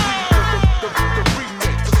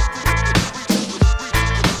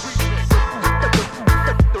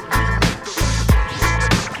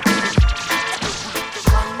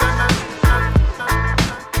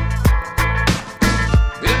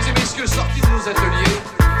 Ateliers,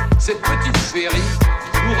 cette petite féerie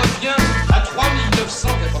nous revient à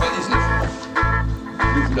 3999.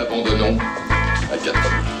 Nous vous l'abandonnons à 4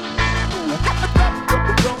 ans.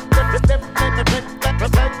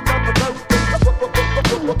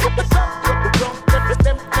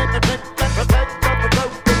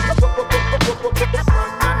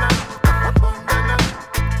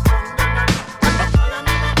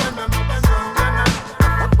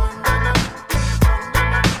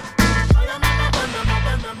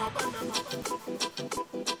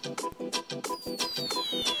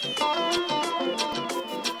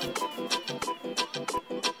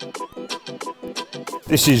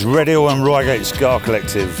 This is Radio and Reigate Ska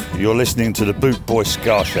Collective. You're listening to the Boot Boy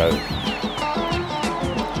Ska Show.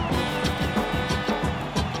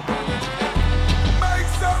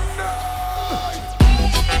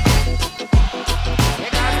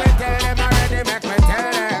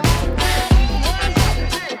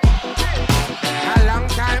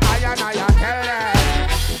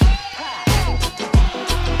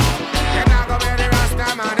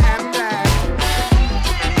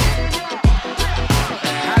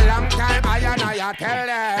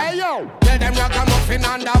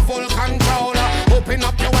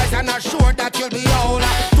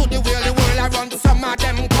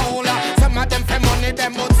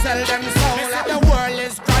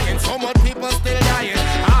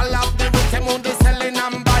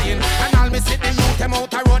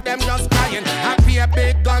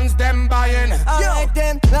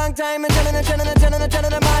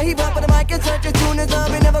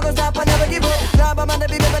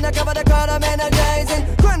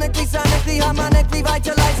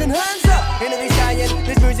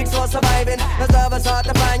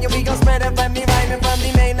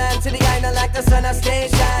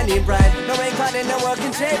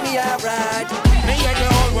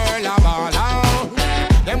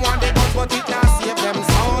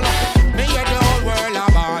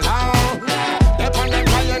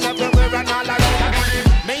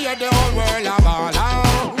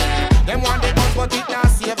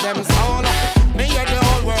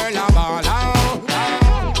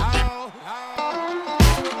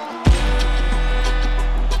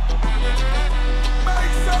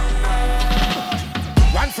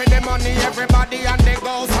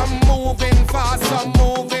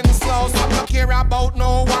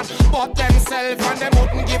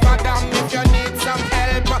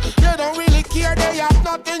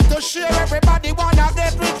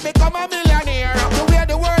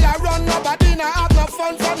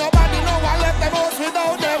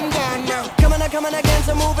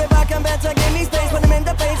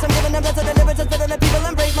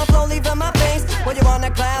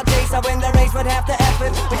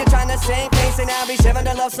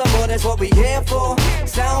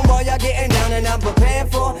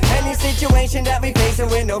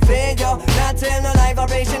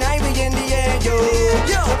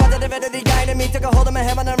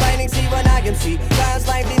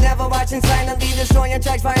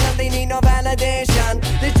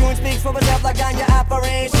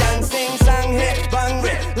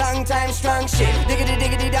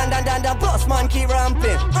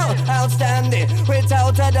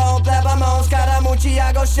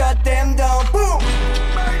 Shut them down, boom!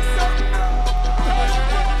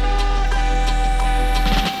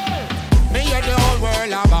 Me and the whole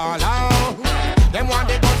world a ball out. Them want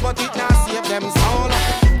the guns but it not save them soul.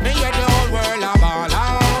 Me and the whole world a ball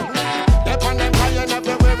out. They on them crying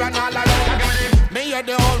everywhere and all around. Me and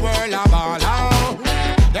the whole world a ball out.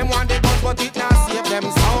 Them want the guns but it not save them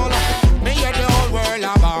soul. Me and the whole world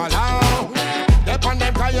a ball out. They on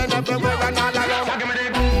them crying everywhere and all around.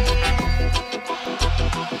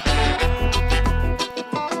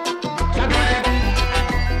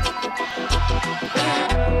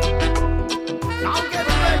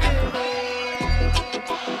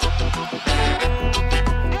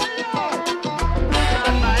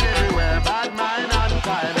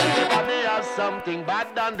 Something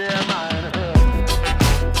bad on their mind.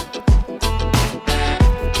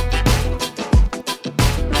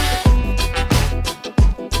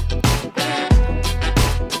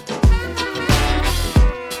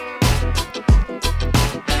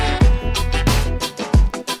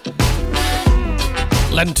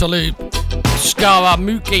 Lentaloop,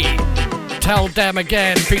 Scaramuki, Tell Them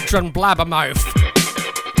Again featuring Blabbermouth.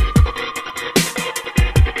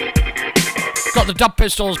 Got the Dub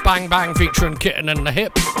Pistols, Bang Bang featuring Kitten and the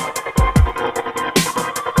Hip.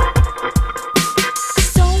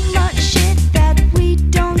 So much shit that we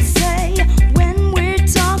don't say when we're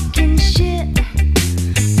talking shit.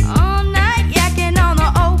 All night yakking on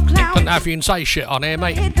the old clown. Don't know if you can say shit on here,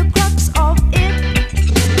 mate. Hit the crux of it.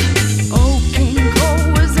 Oh, King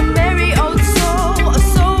Cole was a merry old soul,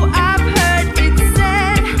 so I've heard it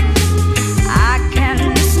said. I can't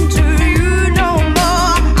listen to you no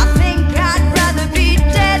more. I think I'd rather be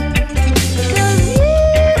dead. 'Cause you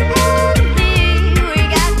and me, we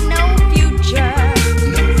got no future.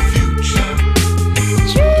 No future.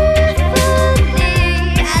 Truthfully,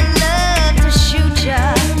 I'd love to shoot ya.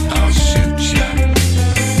 I'll shoot ya.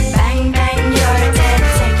 Bang, bang, you're dead.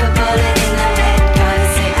 Take a bullet in the head. God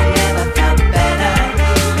say I never felt better.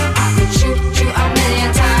 I could shoot you a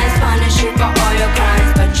million times, punish you for all your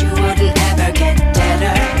crimes, but you wouldn't ever get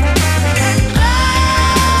deader.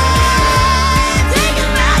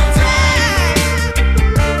 Taking my time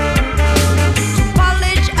to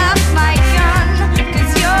polish up my gun,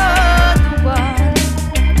 'cause you're the one.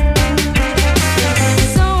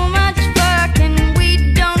 So much fucking we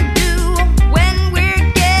don't do when we're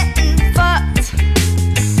getting fucked.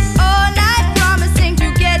 All night promising to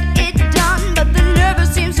get it done, but there never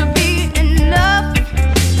seems to be enough.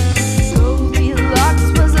 Goldilocks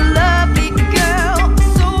was a lovely girl,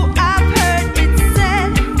 so I've heard it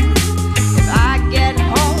said. If I get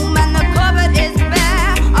home and the cupboard is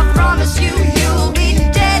bare, I promise you you'll be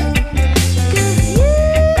dead. 'Cause you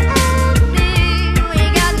and me, we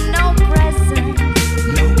got no present.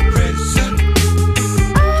 No present.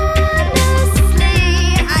 Honestly,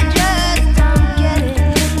 I just don't get it.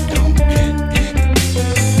 Don't get it.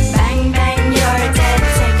 Bang, bang, you're dead.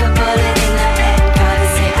 Take a bullet in the head. God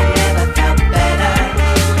say I never felt better.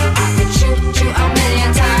 I could shoot you a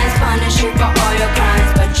million times, punish you for all your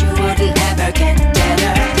crimes, but you wouldn't ever get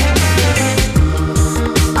deader.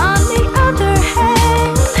 On the other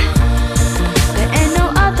hand, there ain't no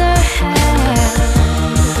other hand.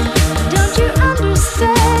 Don't you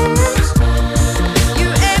understand? You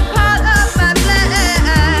ain't part of my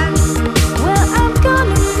plan. Well, I'm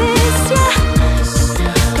gonna miss ya.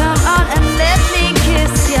 Come on and let me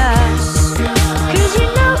kiss ya. 'Cause you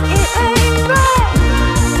know it ain't right.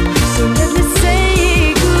 So let me say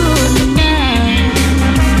goodnight.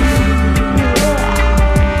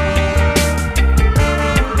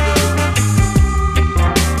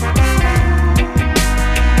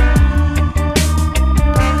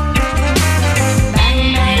 Bang,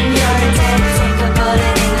 bang, you're dead. Take a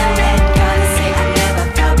bullet in the head. God say I never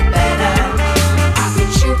felt better. I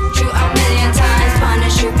could shoot you a million times,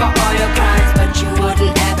 punish you for all your crimes, but you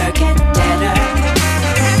wouldn't ever get deader.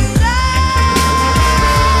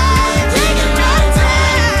 Taking my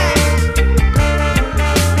time,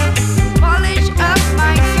 polish up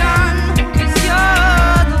my gun, 'cause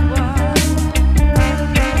you're the one.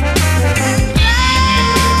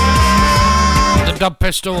 The Dub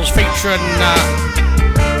Pistols featuring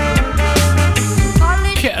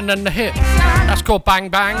Kitten and the Hip. That's called Bang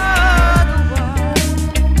Bang.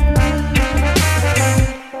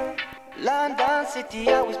 London City,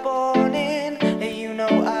 I was born in. You know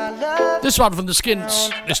I love. This one from the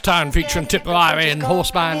Skints, this time featuring Tipperary and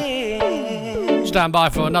Horseman. Stand by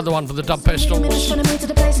for another one for the Dub Pistols. Put me to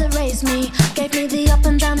the place that raised me, gave me the up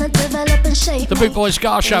and down that develop and shape. The Boot Boy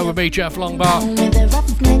Scar Show with me, Jeff Longbar.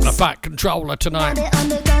 The Fat Controller tonight. The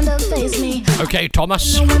underground don't faze me. Okay,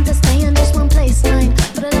 Thomas. No one to stay in just one place line.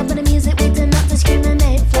 Put it up in the music, we do not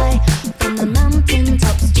discriminate. Fly from the mountain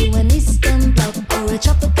tops to an eastern block or a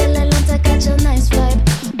tropical island to catch a nice vibe.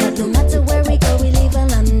 But no matter where we go, we leave a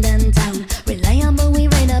London town. Reliable, we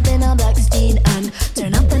rain up in our black steed and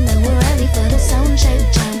turn up and then we're ready for the sound check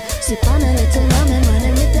jam. Sip on a little rum and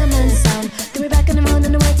running rhythm and sound. Then we're back on the road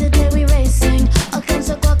and the way today we racing. All kinds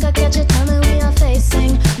of walk, I catch a time and we are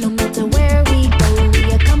facing. No matter where we go,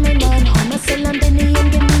 we are coming on home. I say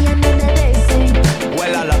Londonian, give me another racing.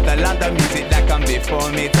 Well, I love the London music that come before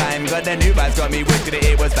me time. Got the new vibes, got me wicked,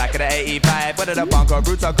 it was back in the 85. Whether the punk or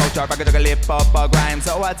roots or culture, I could take a lip up or grime.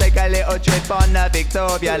 So I take a little trip on the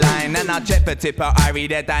Victoria line. And I check for Tipper, I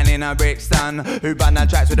read it down in a Brixton. Who bun the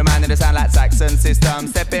tracks with a man in the sound like Saxon system.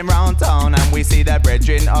 Stepping round town and we see the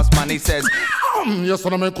brethren, us money says, Yes,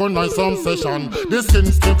 I make a nice session. The skin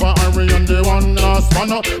skipper, Harry and the one last one.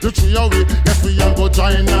 The three away, yes, we all go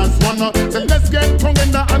join as one. So let's get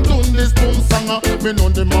together and do this boom song. Me know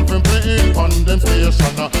them have been playing on them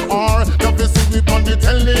station. Or the visit we on the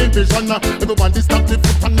television. Everybody stop the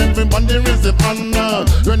foot and everybody raise the pan.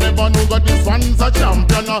 You never know that this one's a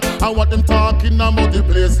champion. And what them talking about the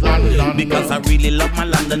place London. Because I really love my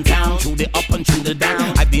London town. Through the up and through the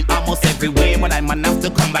down. I've been almost everywhere, but I'm enough to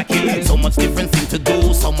come back here. So much different thing to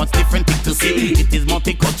do, so much different thing to see. It is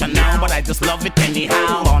multicultural now, but I just love it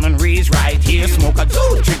anyhow. Born and raised right here, smoke a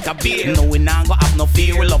joint, drink a beer. No, we now go have no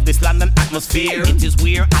fear. We love this London atmosphere. It is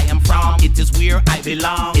where I am from, it is where I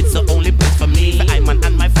belong. It's the only place for me, for I'm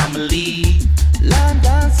and my family.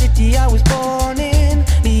 London City I was born in.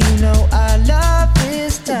 You know I love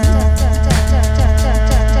this town.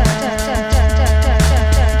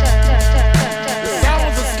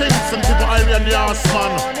 Sounds of Skinks and people Irie and the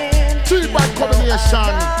Horseman. Three-bad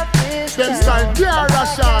combination. Them style gear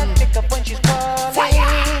Russian.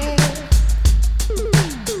 Fire!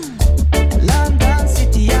 London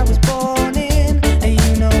City I was born in. And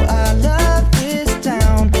you know I love this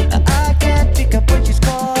town. I can't pick up when she's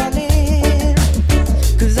calling.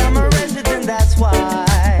 'Cause I'm a resident, that's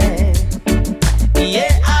why.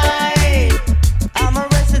 Yeah, I'm a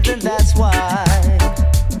resident, that's why.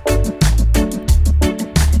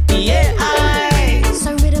 Yeah,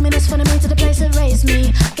 So rhythm and it's funny me to the place that raised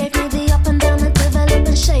me. Gave me the up and down that develop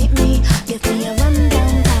and shape me. Give me a run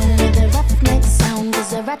down with a roughneck sound. 'Cause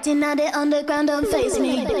the ratting out the underground don't face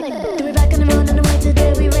me. Do we back on the road and the way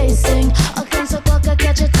today we racing. Against the clock I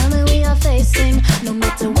catch a time and we are facing. No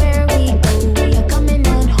matter where we go, we are coming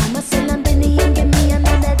on home. I still am Benny and give me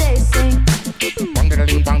another day sing. Bang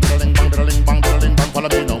diddling, bang diddling, bang diddling, bang diddling, bang follow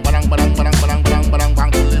me no. Bang bang bang bang bang bang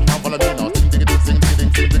bang diddling, bang follow me no. Sing diggity, sing diggity,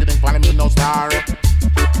 sing diggity, follow me no star.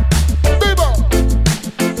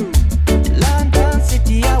 London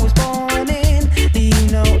City I was born in. You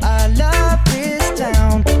know I love this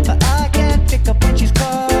town, but I can't pick up when she's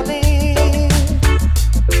calling.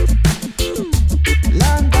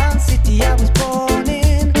 London City I was born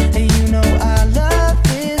in. You know I love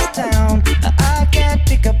this town, but I can't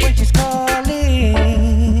pick up when she's calling.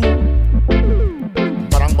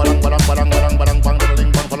 Bang bang bang bang bang bang bang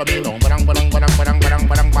diddling, bang follow me no. Bang bang bang bang bang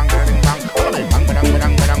bang bang diddling, bang follow me. Bang bang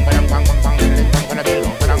bang bang bang bang bang diddling, bang follow me no.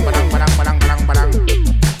 Bang bang bang bang bang bang.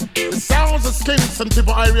 The sounds of Skinks and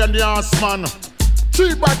people Irie and the Horseman.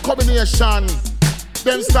 Three-bad combination.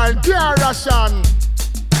 Them style gear Russian.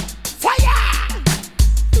 Fire!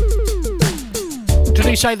 Did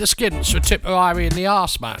he say the Skins for Tipper Irie and the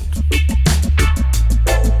Arseman?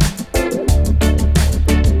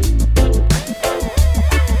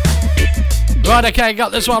 Right, okay,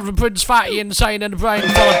 got this one from Prince Fatty, Insane in the Brain,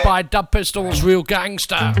 followed by Dub Pistols, Real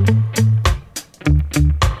Gangster.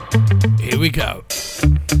 Here we go.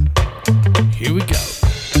 Here we go.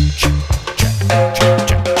 Check, check,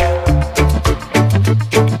 check, check,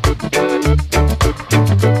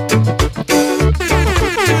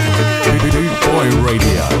 Boot Boy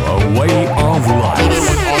Radio, a way of life.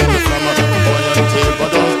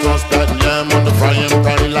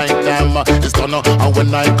 It's done, and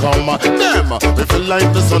when I come, them, we feel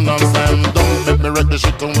like the sun and Sam. Don't make me wreck the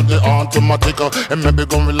shit with the automatic. And maybe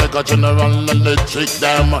going like a General Electric.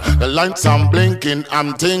 Damn, the lights I'm blinking,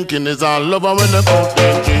 I'm thinking it's all over when the boat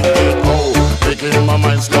they drinking. Oh, making my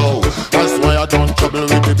mind slow. That's why I don't trouble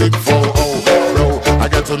with the big four. Oh, bro, I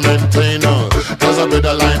got to maintain her. Cause I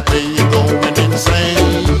better like me, you going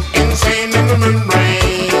insane. Insane in the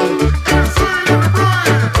membrane.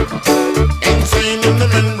 Insane in the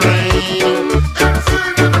membrane.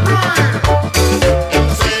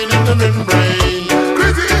 Insane in the membrane.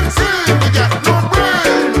 Crazy insane, you got no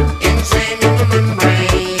brain. Insane in the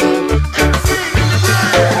membrane. Insane in the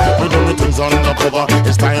brain. We do the things on the cover.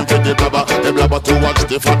 It's time for the blabber. The blabber to watch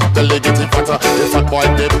the fat belly getting fatter. The fat boy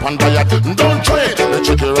dip on diet. Don't try it. The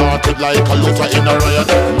chicky rotted like a looter in a riot.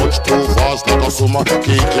 Much too fast like a summer.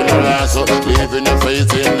 Kicking her ass, leaving your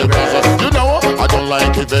face in the grass. You know I don't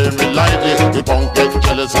like it very lightly. The punk get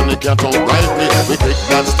jealous and they can't outright me. We pick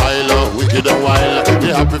that style, wicked and wild.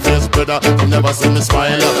 The happy face brother, you never see me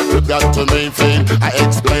smile. We got to maintain, I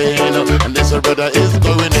explain. And this brother is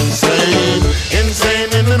going insane.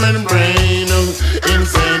 Insane in the membrane.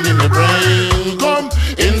 Insane in the brain. Come,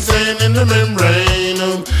 insane in the membrane.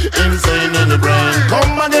 Insane in the brain.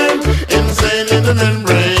 Come again, insane in the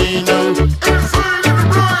membrane. Insane in the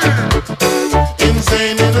brain.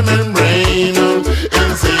 Insane in the membrane.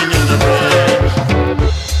 Insane in the brain.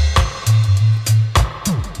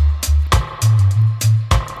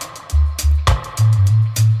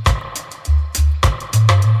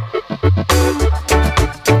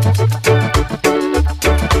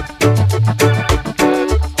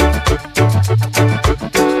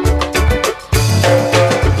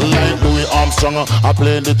 I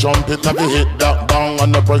play the trumpet, never hit that bang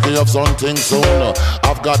on the break of something soon.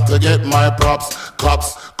 I've got to get my props,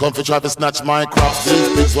 cops come for try to snatch my crops.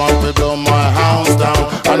 These pigs want to blow my house down.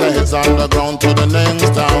 All the heads on the ground to the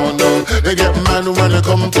next town. They get mad when they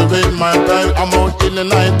come to raid my bed. I'm out in the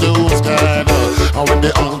night too scared. And when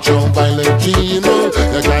they out your violent dream,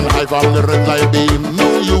 you can hide from the red light beam.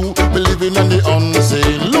 No, you believing in the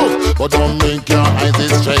unseen. Look, but don't make your eyes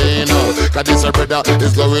strain. Cause this brother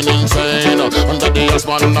is going insane. Under the ass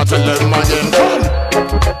man, not tell them again.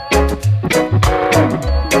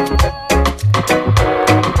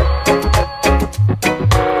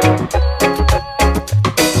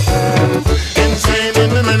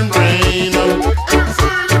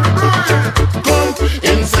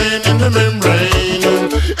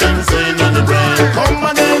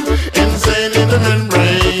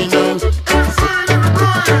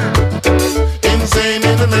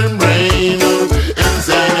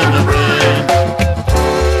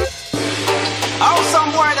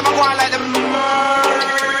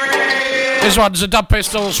 This one's a Dub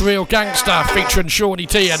Pistols Real Gangster featuring Shawnee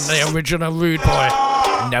T and the original Rude Boy,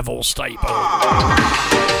 Neville Staple.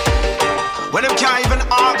 When them can't even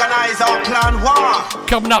organise or plan war.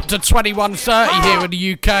 Coming up to 21:30 here in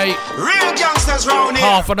the UK. Real gangsters round here.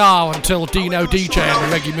 Half an hour until Dino DJ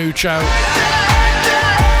and the Reggae Mood Show.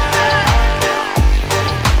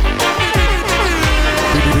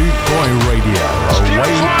 Boot Boy Radio, a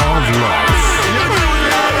way of life.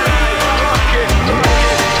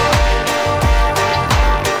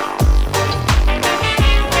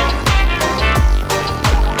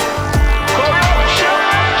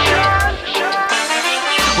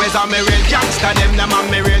 I'm a real gangster, them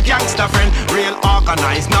I'm a real gangster friend. Real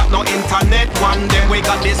organized, not no internet one. Then we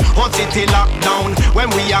got this whole city lockdown. When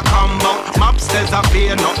we are come out, mobsters are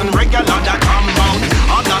fear nothing regular that come out.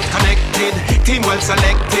 All not connected, team well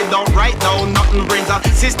selected. Don't write down nothing brings a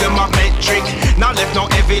system of metric. Now left no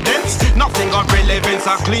evidence, nothing of relevance.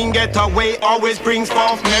 A clean getaway always brings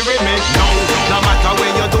forth merriment. No matter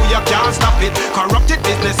where you do, you can't stop it. Corrupted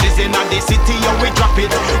businesses in the city, and we drop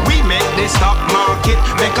it. We make the stock market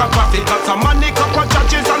make a profit. Got some money, couple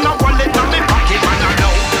judges and a wallet on me pocket. And I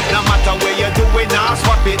know, no matter where you do it, now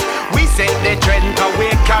swap it. We set the trend, cause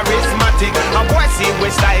we're charismatic. A boy see we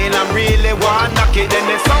style and really want knock it. Then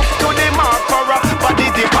it's off to the mark for a body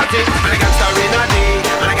deposit. And a gangster in a day,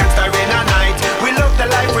 and a gangster in a night. We love the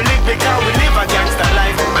life we live because we live a gangster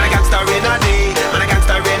life. And a gangster in a day, and a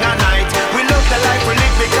gangster in a night. We love the life we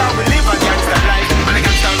live because we live a gangster life. And a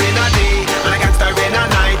gangster in a day, and a gangster in a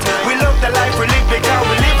night. We love the life we live because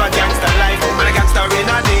we live a gangster life. And a gangster in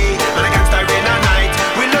a day, and a gangster in a night.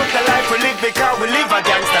 We love the life we live because we live a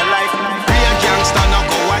gangster life. Real gangster no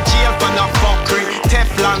go a jail for no fuckery.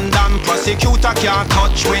 Teflon and prosecutor can't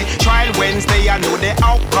touch we. Trial Wednesday, I know the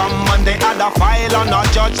outcome. Monday had a file on a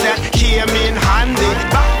judge that came in handy.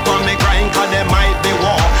 Back on me grind cause there might be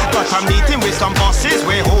war. Got a meeting with some bosses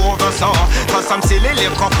we oversaw. Cause some silly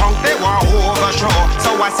liquor punk they want overthrow.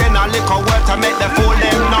 So I send a liquor word to make the fool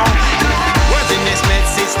them know. Words in this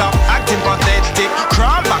message, stop acting pathetic.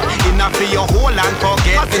 Crawl back in a for your whole and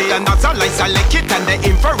forget it. And that's a light select it and the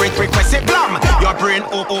infrared request it blam. Your brain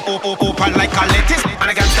open like a lettuce. And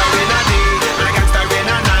a gangster in a day, and a gangster in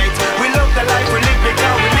a night. We love the life we live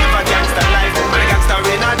because we live a gangster life. And a gangster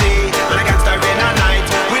in a day, and a gangster in a night.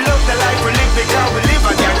 We love the life we live because we live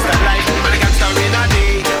a gangster life. And a gangster in a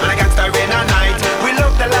day, and a gangster in a night. We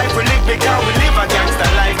love the life we live because we live a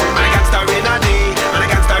gangster life. And a gangster in a day, and a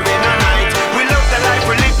gangster in a night. We love the life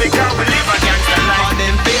we live because we live a gangster life. For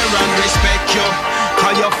them fear and respect you,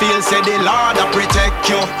 cause you feel say the Lord will protect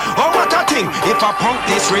you. Oh what a thing, if a punk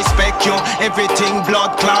disrespect you. Everything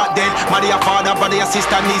blood clot dead. Mother your father, brother your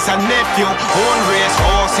sister, niece and nephew. Own race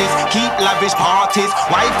horses, keep lavish parties.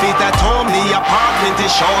 Wife is at home, the apartment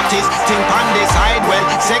is shortest. Think on the side, well,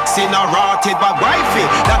 sexy not rotted. But wifey,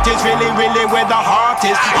 that is really where the heart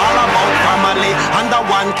is. All about family, under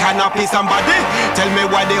one canopy. Somebody tell me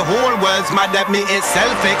why the whole world's mad at me. It's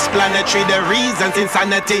self-explanatory, the reasons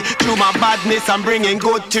insanity. Through my badness I'm bringing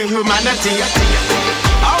good to humanity.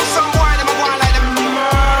 Oh, some boy, them a go like them.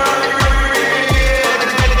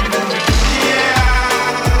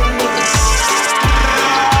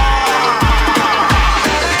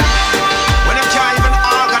 When them can't even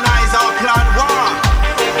organize or plan war,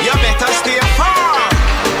 you better stay far.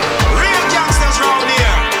 Real gangsters round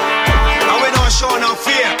here, and we don't show no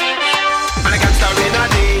fear. And a gangster in a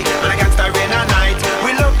day, and a gangster in a night.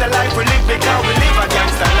 We love the life we live because we live a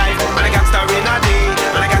gangster life. And a gangster in a day,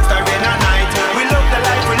 and a gangster in a night. We love the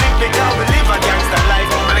life we live because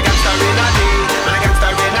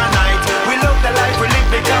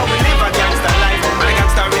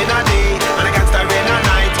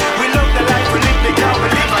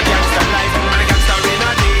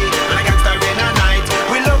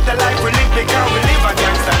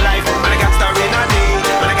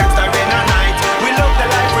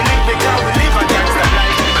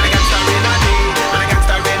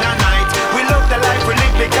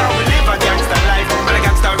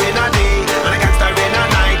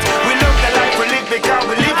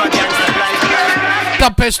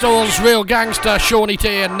Dub Pistols, Real Gangster, Shawnee T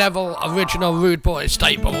and Neville, original Rude Boy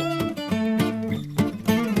staple. Here,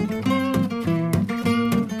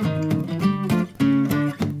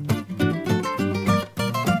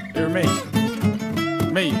 mate.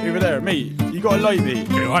 Mate, over there, mate. You got a light, mate?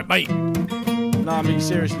 You alright, mate? Nah, mate,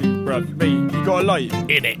 seriously, bruv. Mate, you got a light?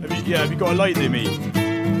 In it. Have you got a light there, mate?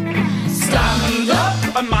 Stand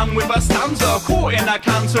up, a man with a stanza, caught in a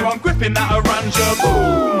cancer, I'm gripping that arranger,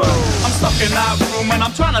 boom. I'm stuck in that room and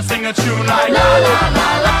I'm trying to sing a tune like la la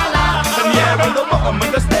la la la. And yeah, on the bottom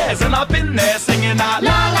of the stairs and I've been there singing that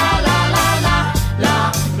la la la la la la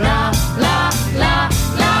la la la la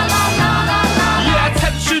la la la. Yeah,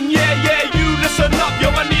 attention, yeah, you listen up, yo,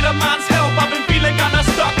 I need a man's help. I've been feeling kinda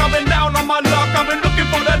stuck, I've been down on my luck, I've been looking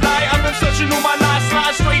for the light, I've been searching all my life,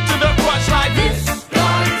 slide straight to the crutch like this.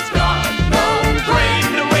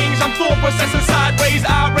 Processing sideways,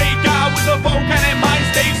 irate guy with a volcanic mind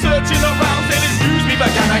state, searching around, saying excuse me, but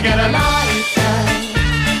can I get a lighter?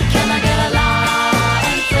 Can I get a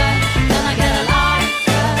lighter? Can I get a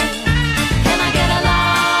lighter? Can I get a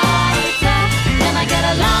lighter? Can I get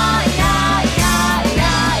a lighter?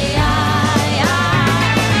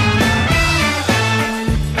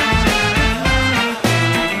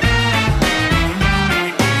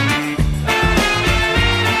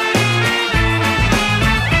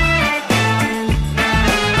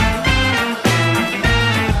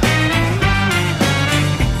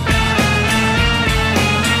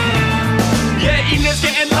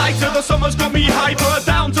 The summer's got me hyper,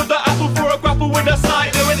 down to the apple for a grapple with a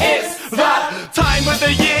cider. And it's that time of the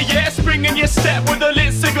year, yeah, spring in your step with a lit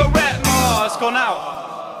cigarette. Oh, it's gone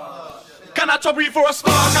out. Can I trouble you for a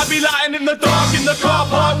spark? I'd be lying in the dark in the car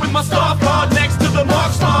park with my star card next to the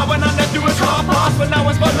Mark Star when I left you a car pass, but now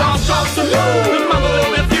it's my last chance to lose. And I'm a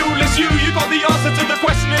little bit fueless, you got the answer to the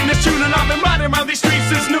question in this tune, and I've been riding around these streets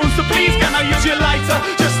since noon, so please can I use your lighter?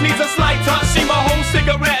 Just needs a slight touch, see my whole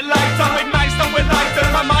cigarette lighter, midnight stuck with lighter,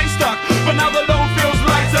 my mind stuck, but now the load feels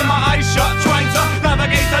lighter, my eyes shut, trying to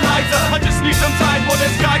navigate the lighter, I just need some time for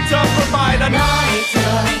this guy to provide a lighter.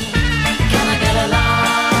 Can I get a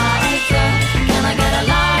lighter? Can I get a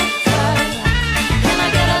lighter? Can I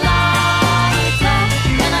get a lighter?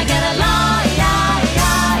 Can I get a lighter?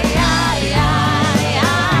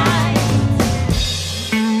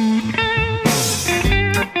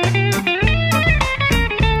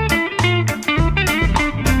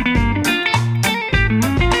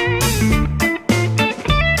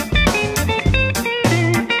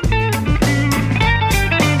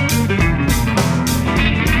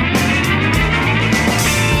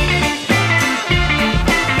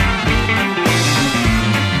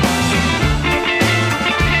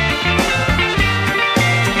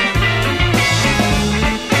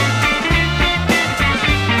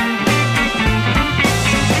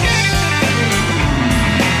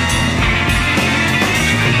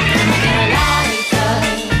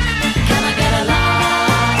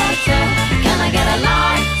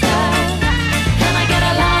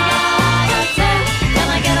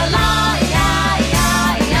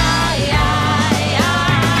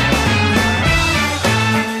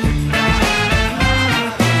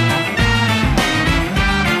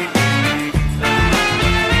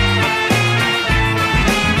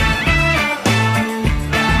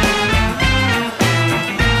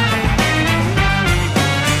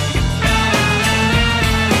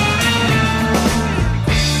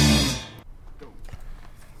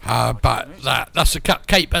 But that's the Cut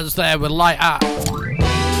Capers there with Light Up.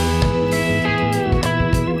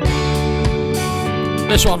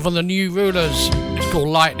 This one from the New Rulers. It's called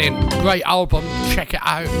Lightning. Great album. Check it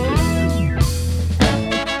out.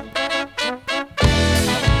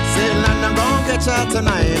 Say, London, gon' get shot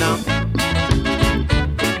tonight now.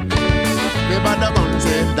 Give out the gun,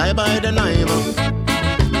 say, die by the knife.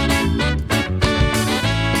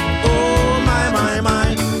 Oh, my.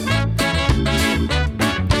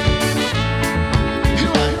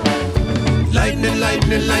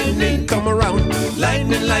 Lightning, come around.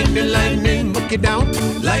 Lightning, book it down.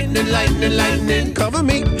 Lightning, cover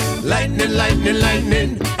me.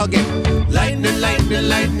 Lightning, again.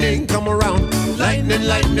 Lightning, come around.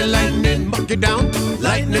 Lightning, book it down.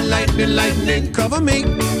 Lightning, cover me.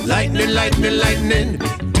 Lightning,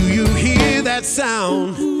 do you hear that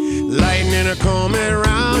sound? Lightning are coming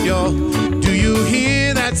around, yo. Do you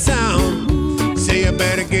hear that sound? Say you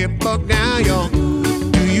better get bucked down, yo.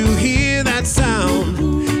 That sound,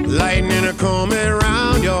 lightning are coming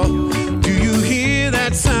around, yo. Do you hear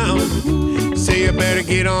that sound? Say you better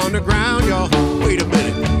get on the ground, yo. Wait a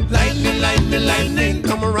minute, lightning. Lightning, lightning, lightning,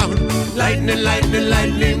 come around. Lightning, lightning,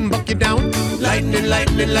 lightning, buck you down. Lightning,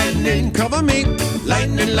 lightning, lightning, cover me.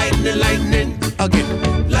 Lightning, lightning, lightning,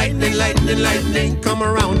 again. Lightning, lightning, lightning, come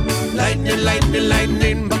around. Lightning, lightning,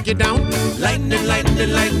 lightning, buck you down. Lightning,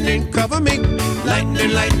 lightning, lightning, cover me.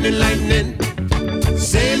 Lightning, lightning, lightning.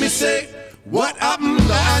 Say me say, what happened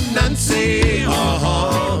to Nancy?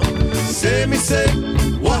 Say me say,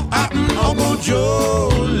 what happened Uncle Joe,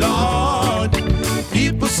 Lord?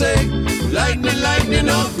 People say, lightning, lightning,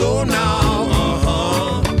 I'll go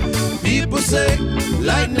now. People say,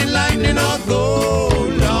 lightning, lightning, I'll go,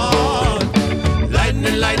 Lord.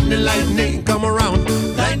 Lightning, lightning, lightning, come around.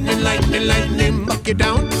 Lightning, lightning, lightning, buck you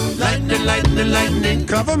down. Lightning, lightning, lightning,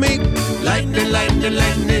 cover me. Lightning, lightning,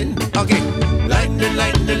 lightning, okay. Lightning,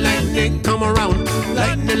 lightning, lightning, come around.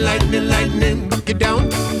 Lightning, lightning, lightning, buck you down.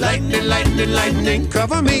 Lightning, lightning, lightning,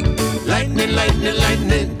 cover me. Lightning, lightning,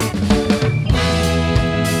 lightning.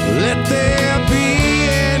 Let there be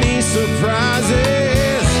any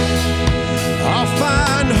surprises. I'll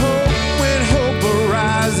find hope when hope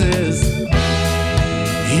arises.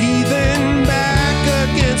 Heathen back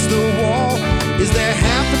against the wall. Is there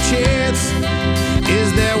half a chance? Is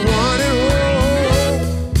there one at all?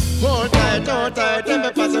 Hold tight, let me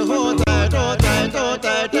pass it. Hold tight,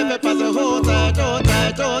 let me pass it. Hold tight,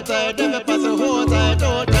 let me pass it. Hold tight,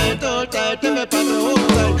 let me pass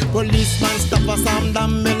it. Policeman stop us on the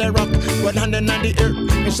Miller Rock. One hand in the air,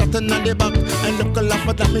 me shot in the back. And look a laugh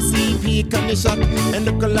that me see peak and the shot. And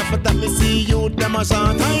look a laugh that me see you them a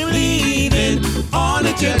shot. I'm leaving on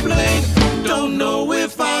a jet plane. Don't know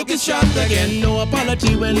if I get shot again. No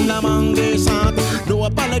apology when the man gets shot. No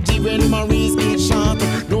apology when Maurice gets shot.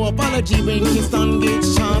 No apology when Kingston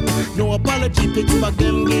gets shot. No apology Pittsburgh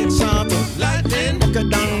them get shot. Lightning, buck it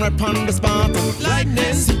down right on the spot.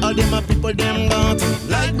 Lightning, see all them a people them got.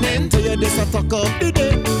 Lightning, tell you this a talk up the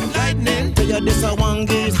day. Lightning, tell you this a one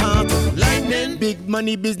get hot. Lightning, big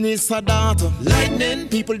money business a data. Lightning,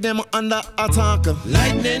 people them under attack.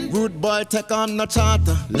 Lightning, rude boy take on the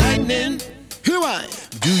charter. Lightning, here I.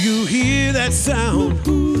 Do you hear that sound?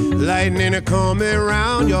 Lightning are coming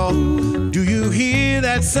around, y'all. Do you hear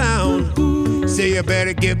that sound? Say you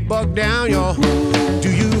better get bucked down, y'all.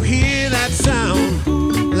 Do you hear that sound?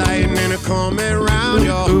 Lightning are coming around,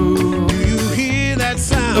 y'all. Do you hear that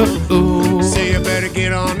sound? Say you better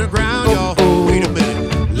get on the ground, y'all. Wait a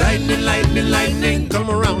minute. Lightning, lightning, lightning,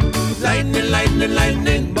 come around. Lightning, lightning,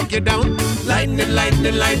 lightning, buck you down. Lightning,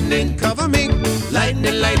 lightning, lightning, cover me.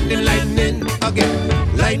 Lightning, lightning, lightning, again.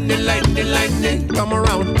 Lightning, lightning, lightning, come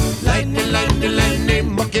around. Lightning, lightning,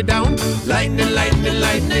 lightning, buck you down. Lightning, lightning,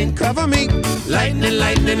 lightning, cover me. Lightning,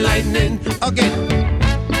 lightning, lightning, again.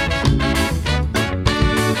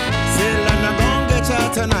 Say, I'm gonna get you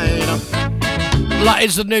tonight. That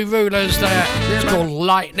is the new Rulers there. It's called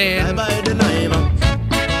Lightning.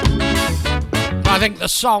 I think the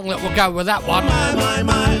song that will go with that one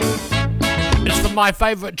is from my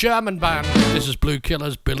favourite German band. This is Blue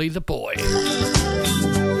Killers' Billy the Boy.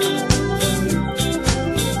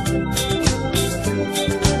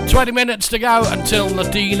 20 minutes to go until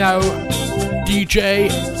Ladino DJ,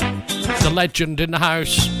 the legend in the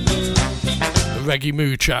house, the Reggae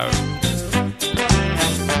Mucho.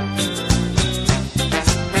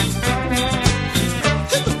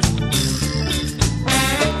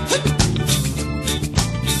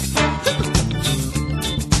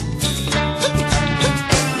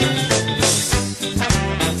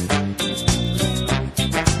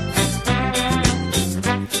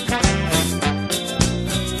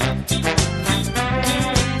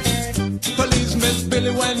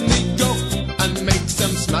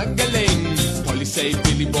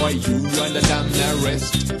 You under damn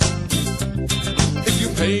arrest. If you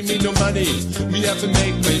pay me no money, me have to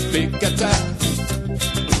make my big attack.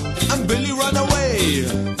 And Billy run away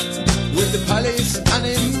with the police and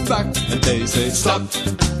him back. And they say stop,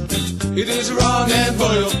 it is wrong and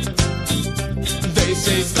boil. They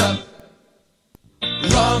say stop,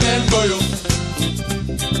 wrong and boil.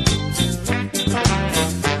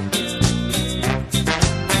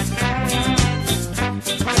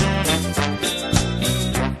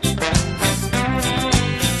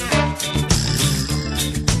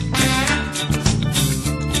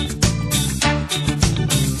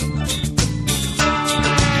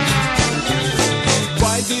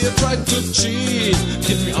 Cheat,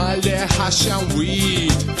 give me all their hash and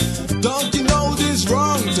weed. Don't you know this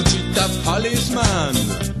wrong to cheat that policeman?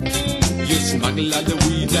 You smuggle out the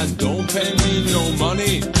weed and don't pay me no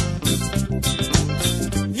money.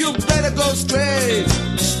 You better go straight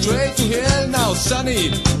to hell now,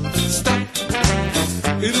 sonny. Stop,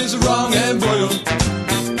 it is wrong and boil.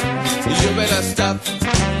 You better stop.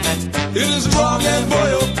 It is wrong and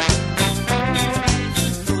boil.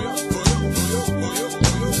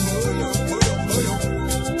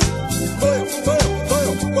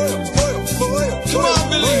 Come on,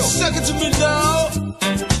 Billy, suck it to me now.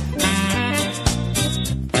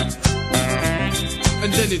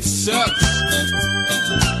 And then it sucks.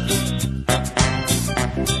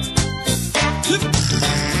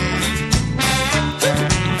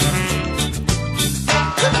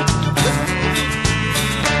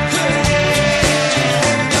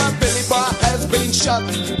 Shot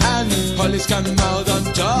and police come out on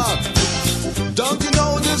top. Don't you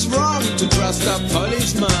know it's wrong to trust a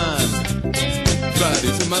policeman? But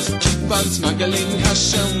if you must keep on smuggling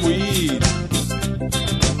hash and weed,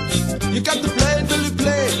 you got to play, Billy,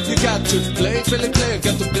 play. You got to play, Billy, play. You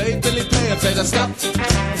got to play, Billy, play. I better stop.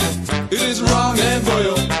 It is wrong and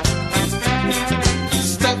boil.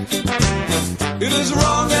 Stop. It is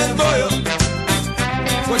wrong and boil.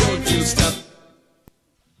 Why don't you stop?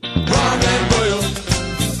 Wrong and boil.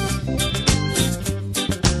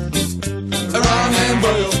 Wrong and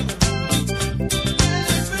boil.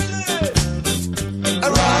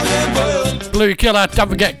 Wrong and boil. Blue Killer, don't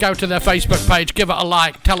forget, go to their Facebook page, give it a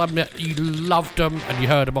like, tell them that you loved them and you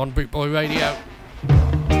heard them on Bootboy Radio.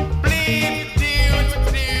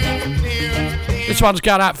 This one's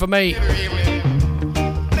going out for me.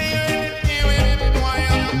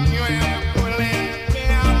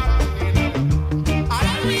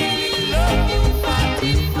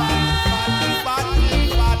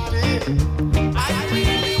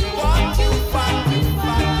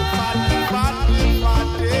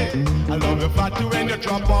 Fatty when you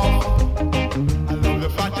drop off. I love the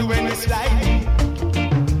fatty when you slide.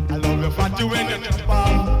 I love the fatty when you drop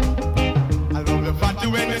off. I love the fatty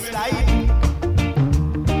when you slide.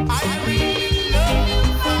 I really love you,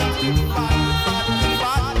 fatty, fatty, fatty,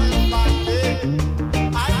 fatty, fatty.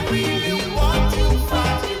 I really want you,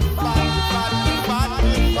 fatty, fatty, fatty,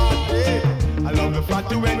 fatty, fatty. I love the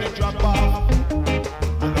fatty when you drop off.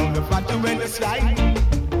 I love the fatty when you slide.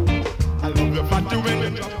 I love the fatty when you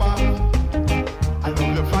drop off.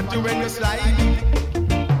 Fatty when you slide.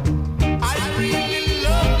 I really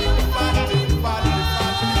love you, fatty, fatty,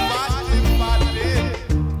 fatty, fatty, fatty.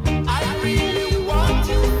 I really want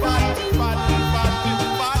you, fatty, fatty,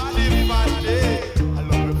 fatty, fatty, fatty. I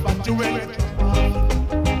love the fatty when you drop off.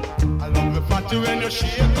 I love the fatty when you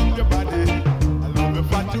shake up your body. I love the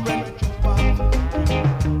fatty when you drop off.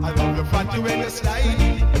 I love the fatty when you slide.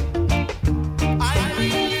 I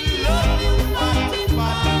really love you, fatty,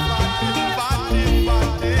 fatty, fatty, fatty,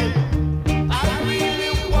 fatty. I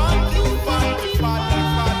really want you, fatty, fatty,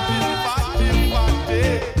 fatty, fatty,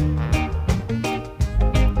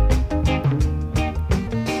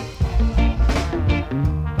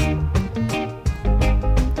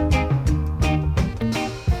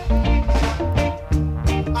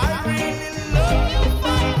 I really love you,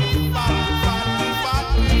 fatty, fatty, fatty,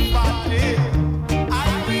 fatty, fatty. I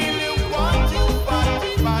really want you,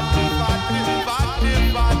 fatty, fatty, fatty, fatty,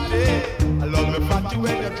 fatty. I love the fatty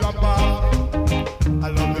when you drop off. I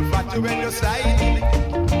love the fatty when you slide.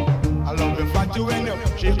 I love the fatty when you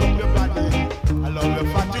shake up your body. I love the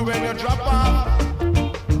fatty when you drop off.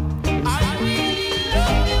 I really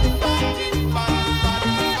love you, fatty, fatty,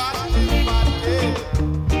 fatty, fatty, fatty.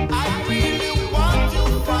 I really want you,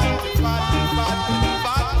 fatty, fatty, fatty,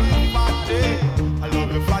 fatty, fatty. I love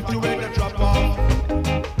the fatty when you drop off.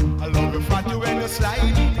 I love the fatty when you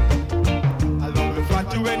slide. I love the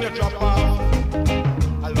fatty when you drop off.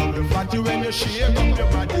 I love the fatty when you shake up your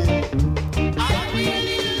body. I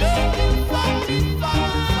really love you, fatty,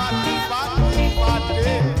 fatty, fatty, fatty, fatty.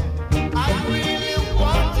 I really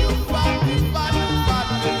want you, fatty, fatty,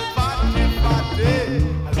 fatty, fatty, fatty.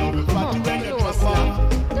 I love the fatty when you drop off.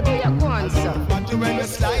 I love the fatty when you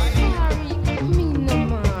slide.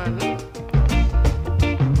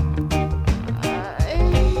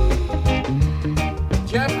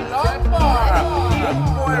 Jeff Lombard,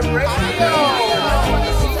 Boy Radio.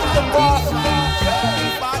 The boss.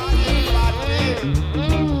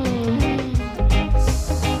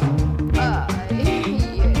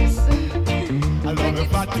 I love the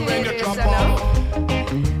fatty when you drop off.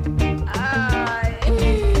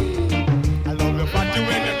 I love the fatty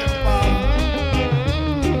when you drop off.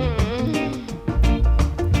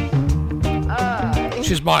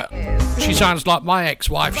 She sounds like my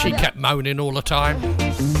ex-wife. She kept moaning all the time.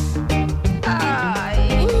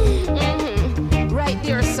 Right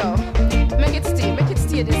there, so make it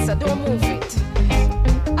stay this, so don't move it.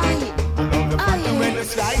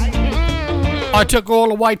 I took her all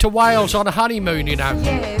the way to Wales on a honeymoon, you know.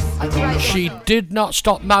 Yes, right. She did not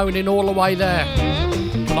stop moaning all the way there.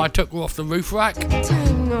 But I took her off the roof rack.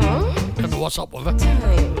 No. what's up with her.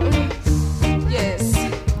 Yes.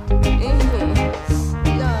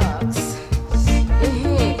 Lux.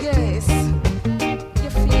 Yes. You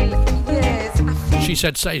feel, yes. She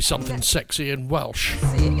said, say something sexy in Welsh.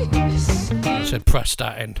 I said, press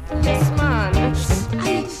that in. Yes, man.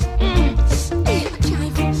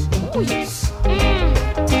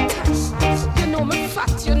 You know me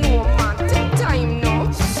fat, you know, man. Take time now.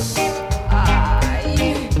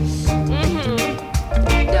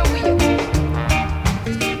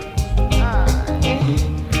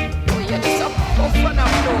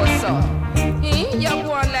 You're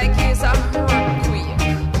going like he's a earthquake.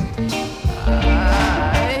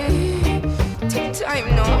 Take time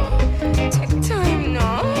now. Take time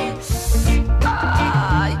now.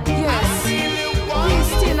 Yes. Please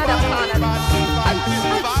stay in another corner. I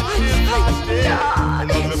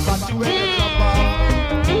love the fat you when you drop off.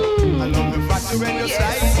 I love the fat you when you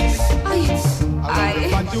slide. I love the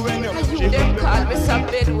fat you when you them call me some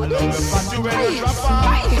bedwood. I love the fat you when you drop off.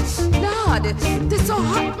 Lord, this so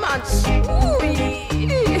hot, man. Ooh.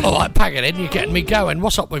 All right, pack it in. You're getting me going.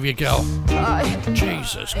 What's up with you, girl?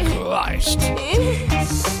 Jesus Christ.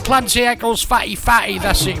 Clancy Eccles, Fatty Fatty.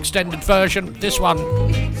 That's the extended version. This one.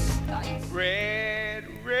 Red,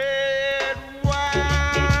 red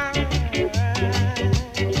wine.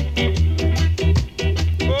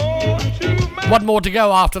 One more to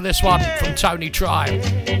go after this one from Tony Tribe.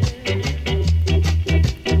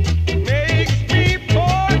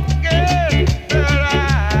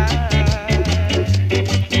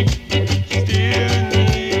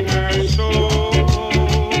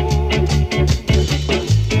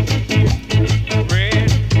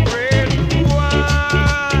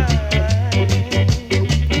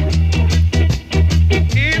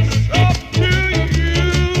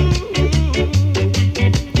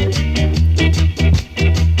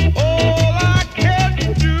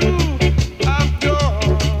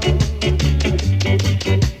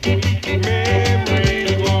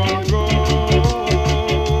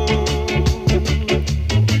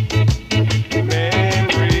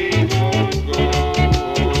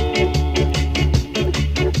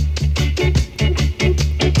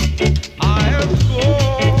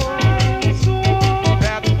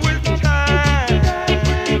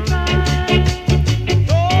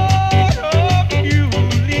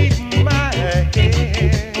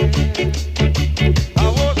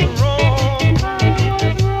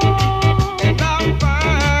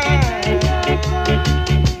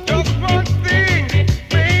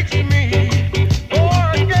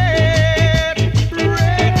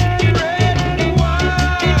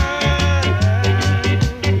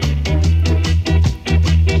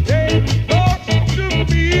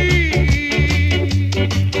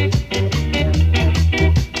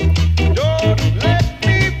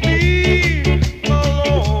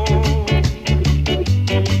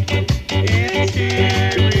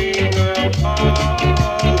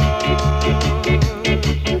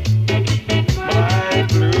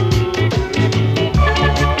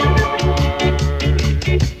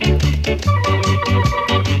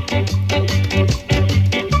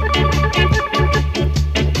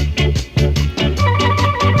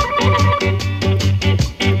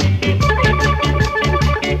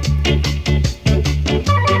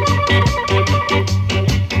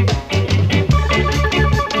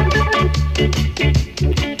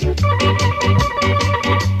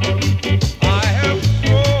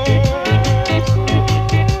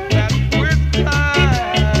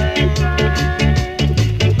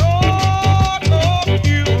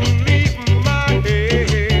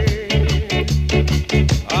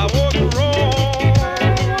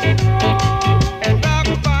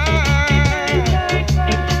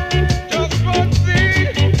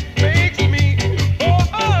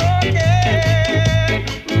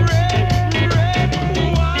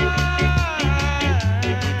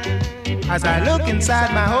 As I look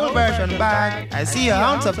inside my whole version bag, I see a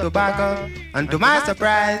ounce of tobacco, and to my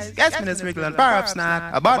surprise, gets me the sprinkle and power up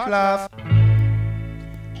snack, a bottle of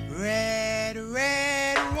red,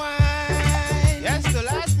 red wine. Yes, to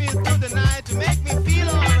last me through the night, to make me feel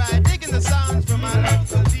alright, digging the sounds from my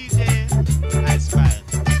local DJ. Nice fine.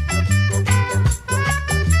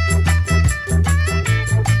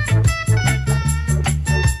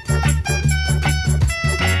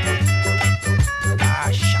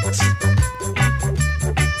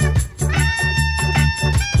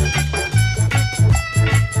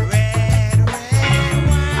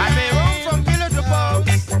 I've been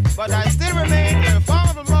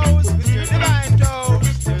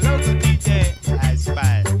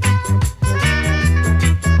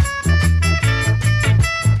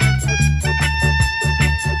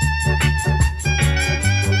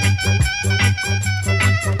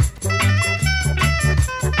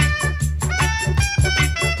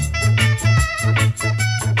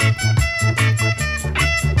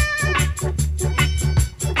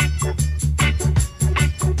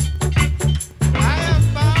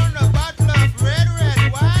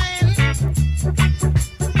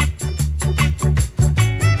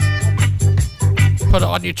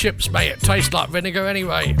on your chips, mate. It tastes like vinegar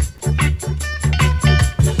anyway.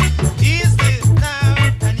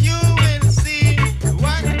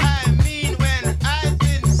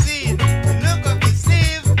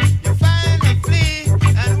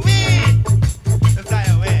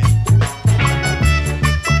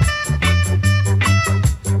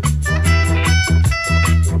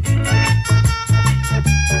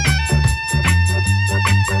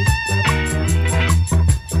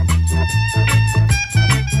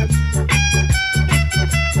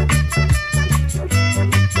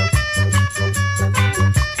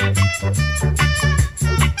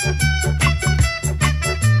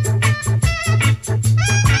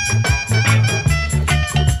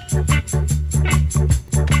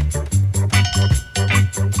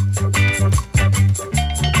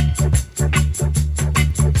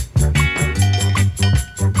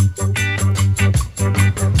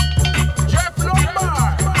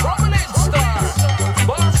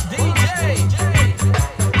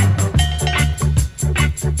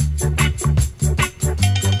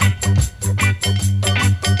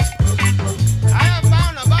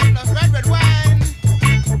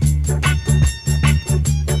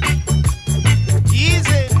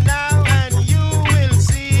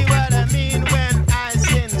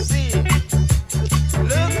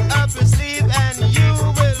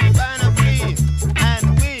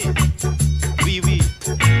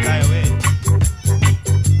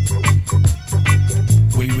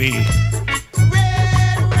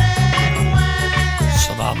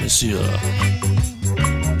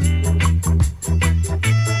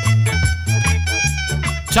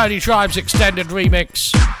 Tony Tribe's extended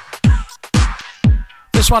remix.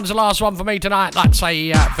 This one's the last one for me tonight. I'd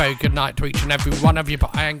say very good night to each and every one of you,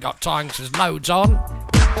 but I ain't got time because there's loads on.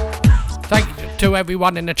 Thank you to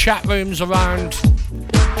everyone in the chat rooms around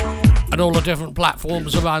and all the different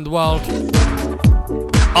platforms around the world.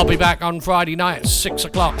 I'll be back on Friday night at 6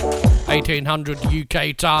 o'clock, 1800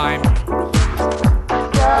 UK time.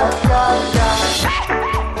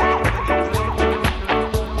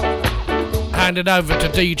 Handing over to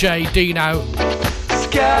DJ Dino.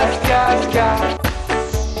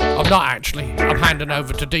 I'm not actually. I'm handing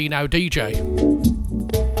over to Dino DJ.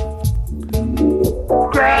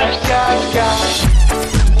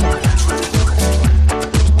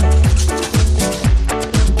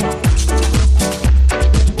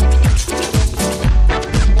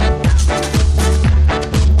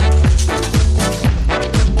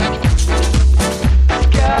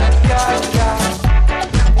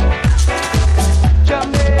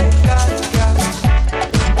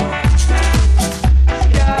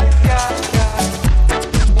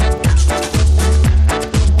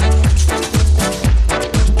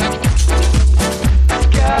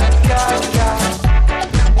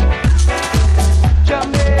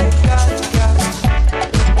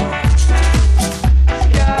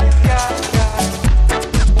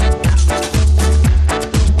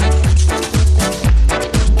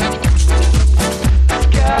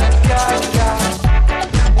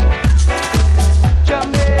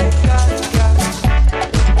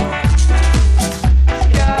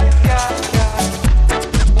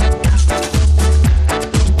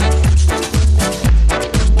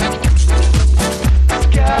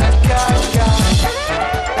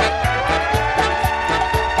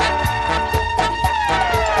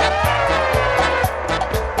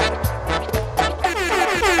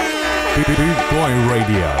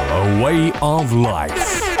 Of life.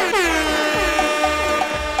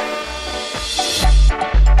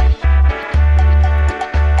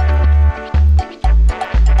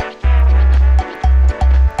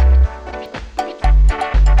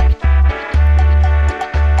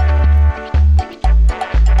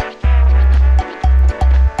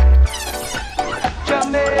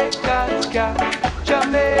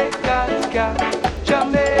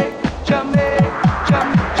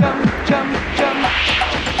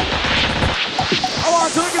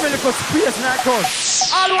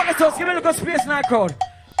 All what the give me a little space in that crowd.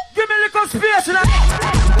 Give me a little space in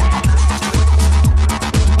that.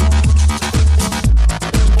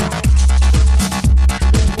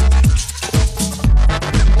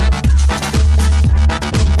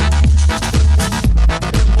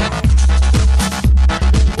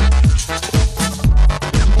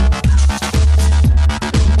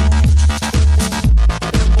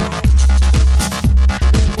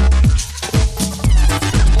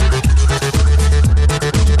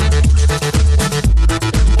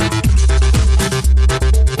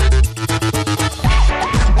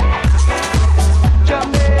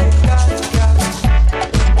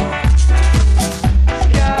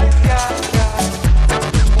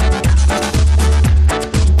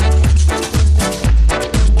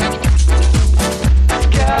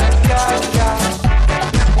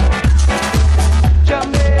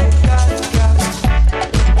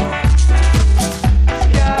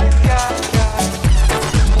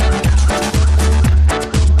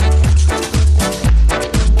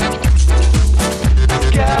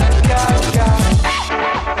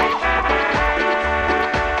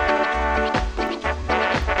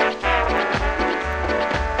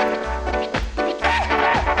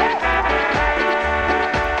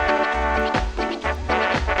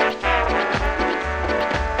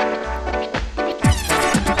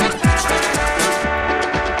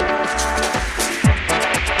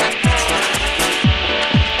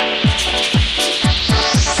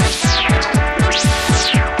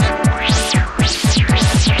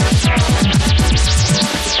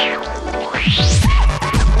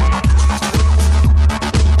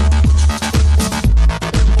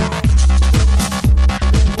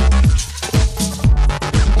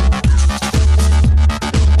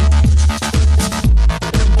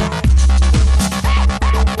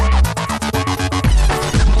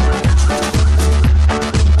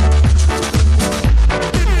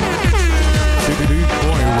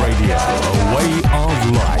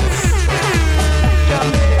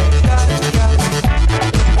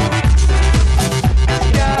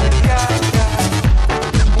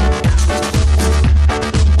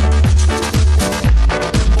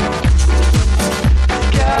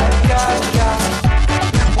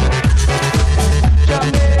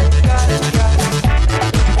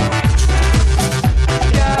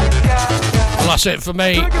 That's it for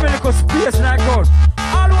me. Give me a little space in that crowd.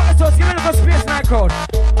 All the way to give me a little space in that crowd.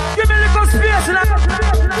 Give me a little space in that crowd.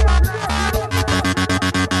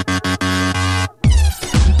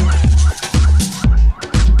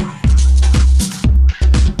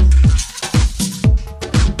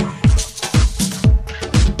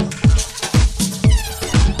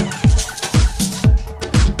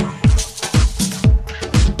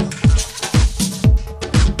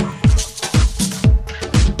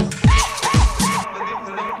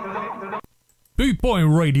 Boot Boy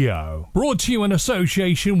Radio, brought to you in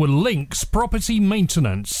association with Links Property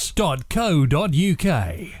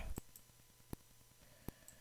Maintenance.co.uk.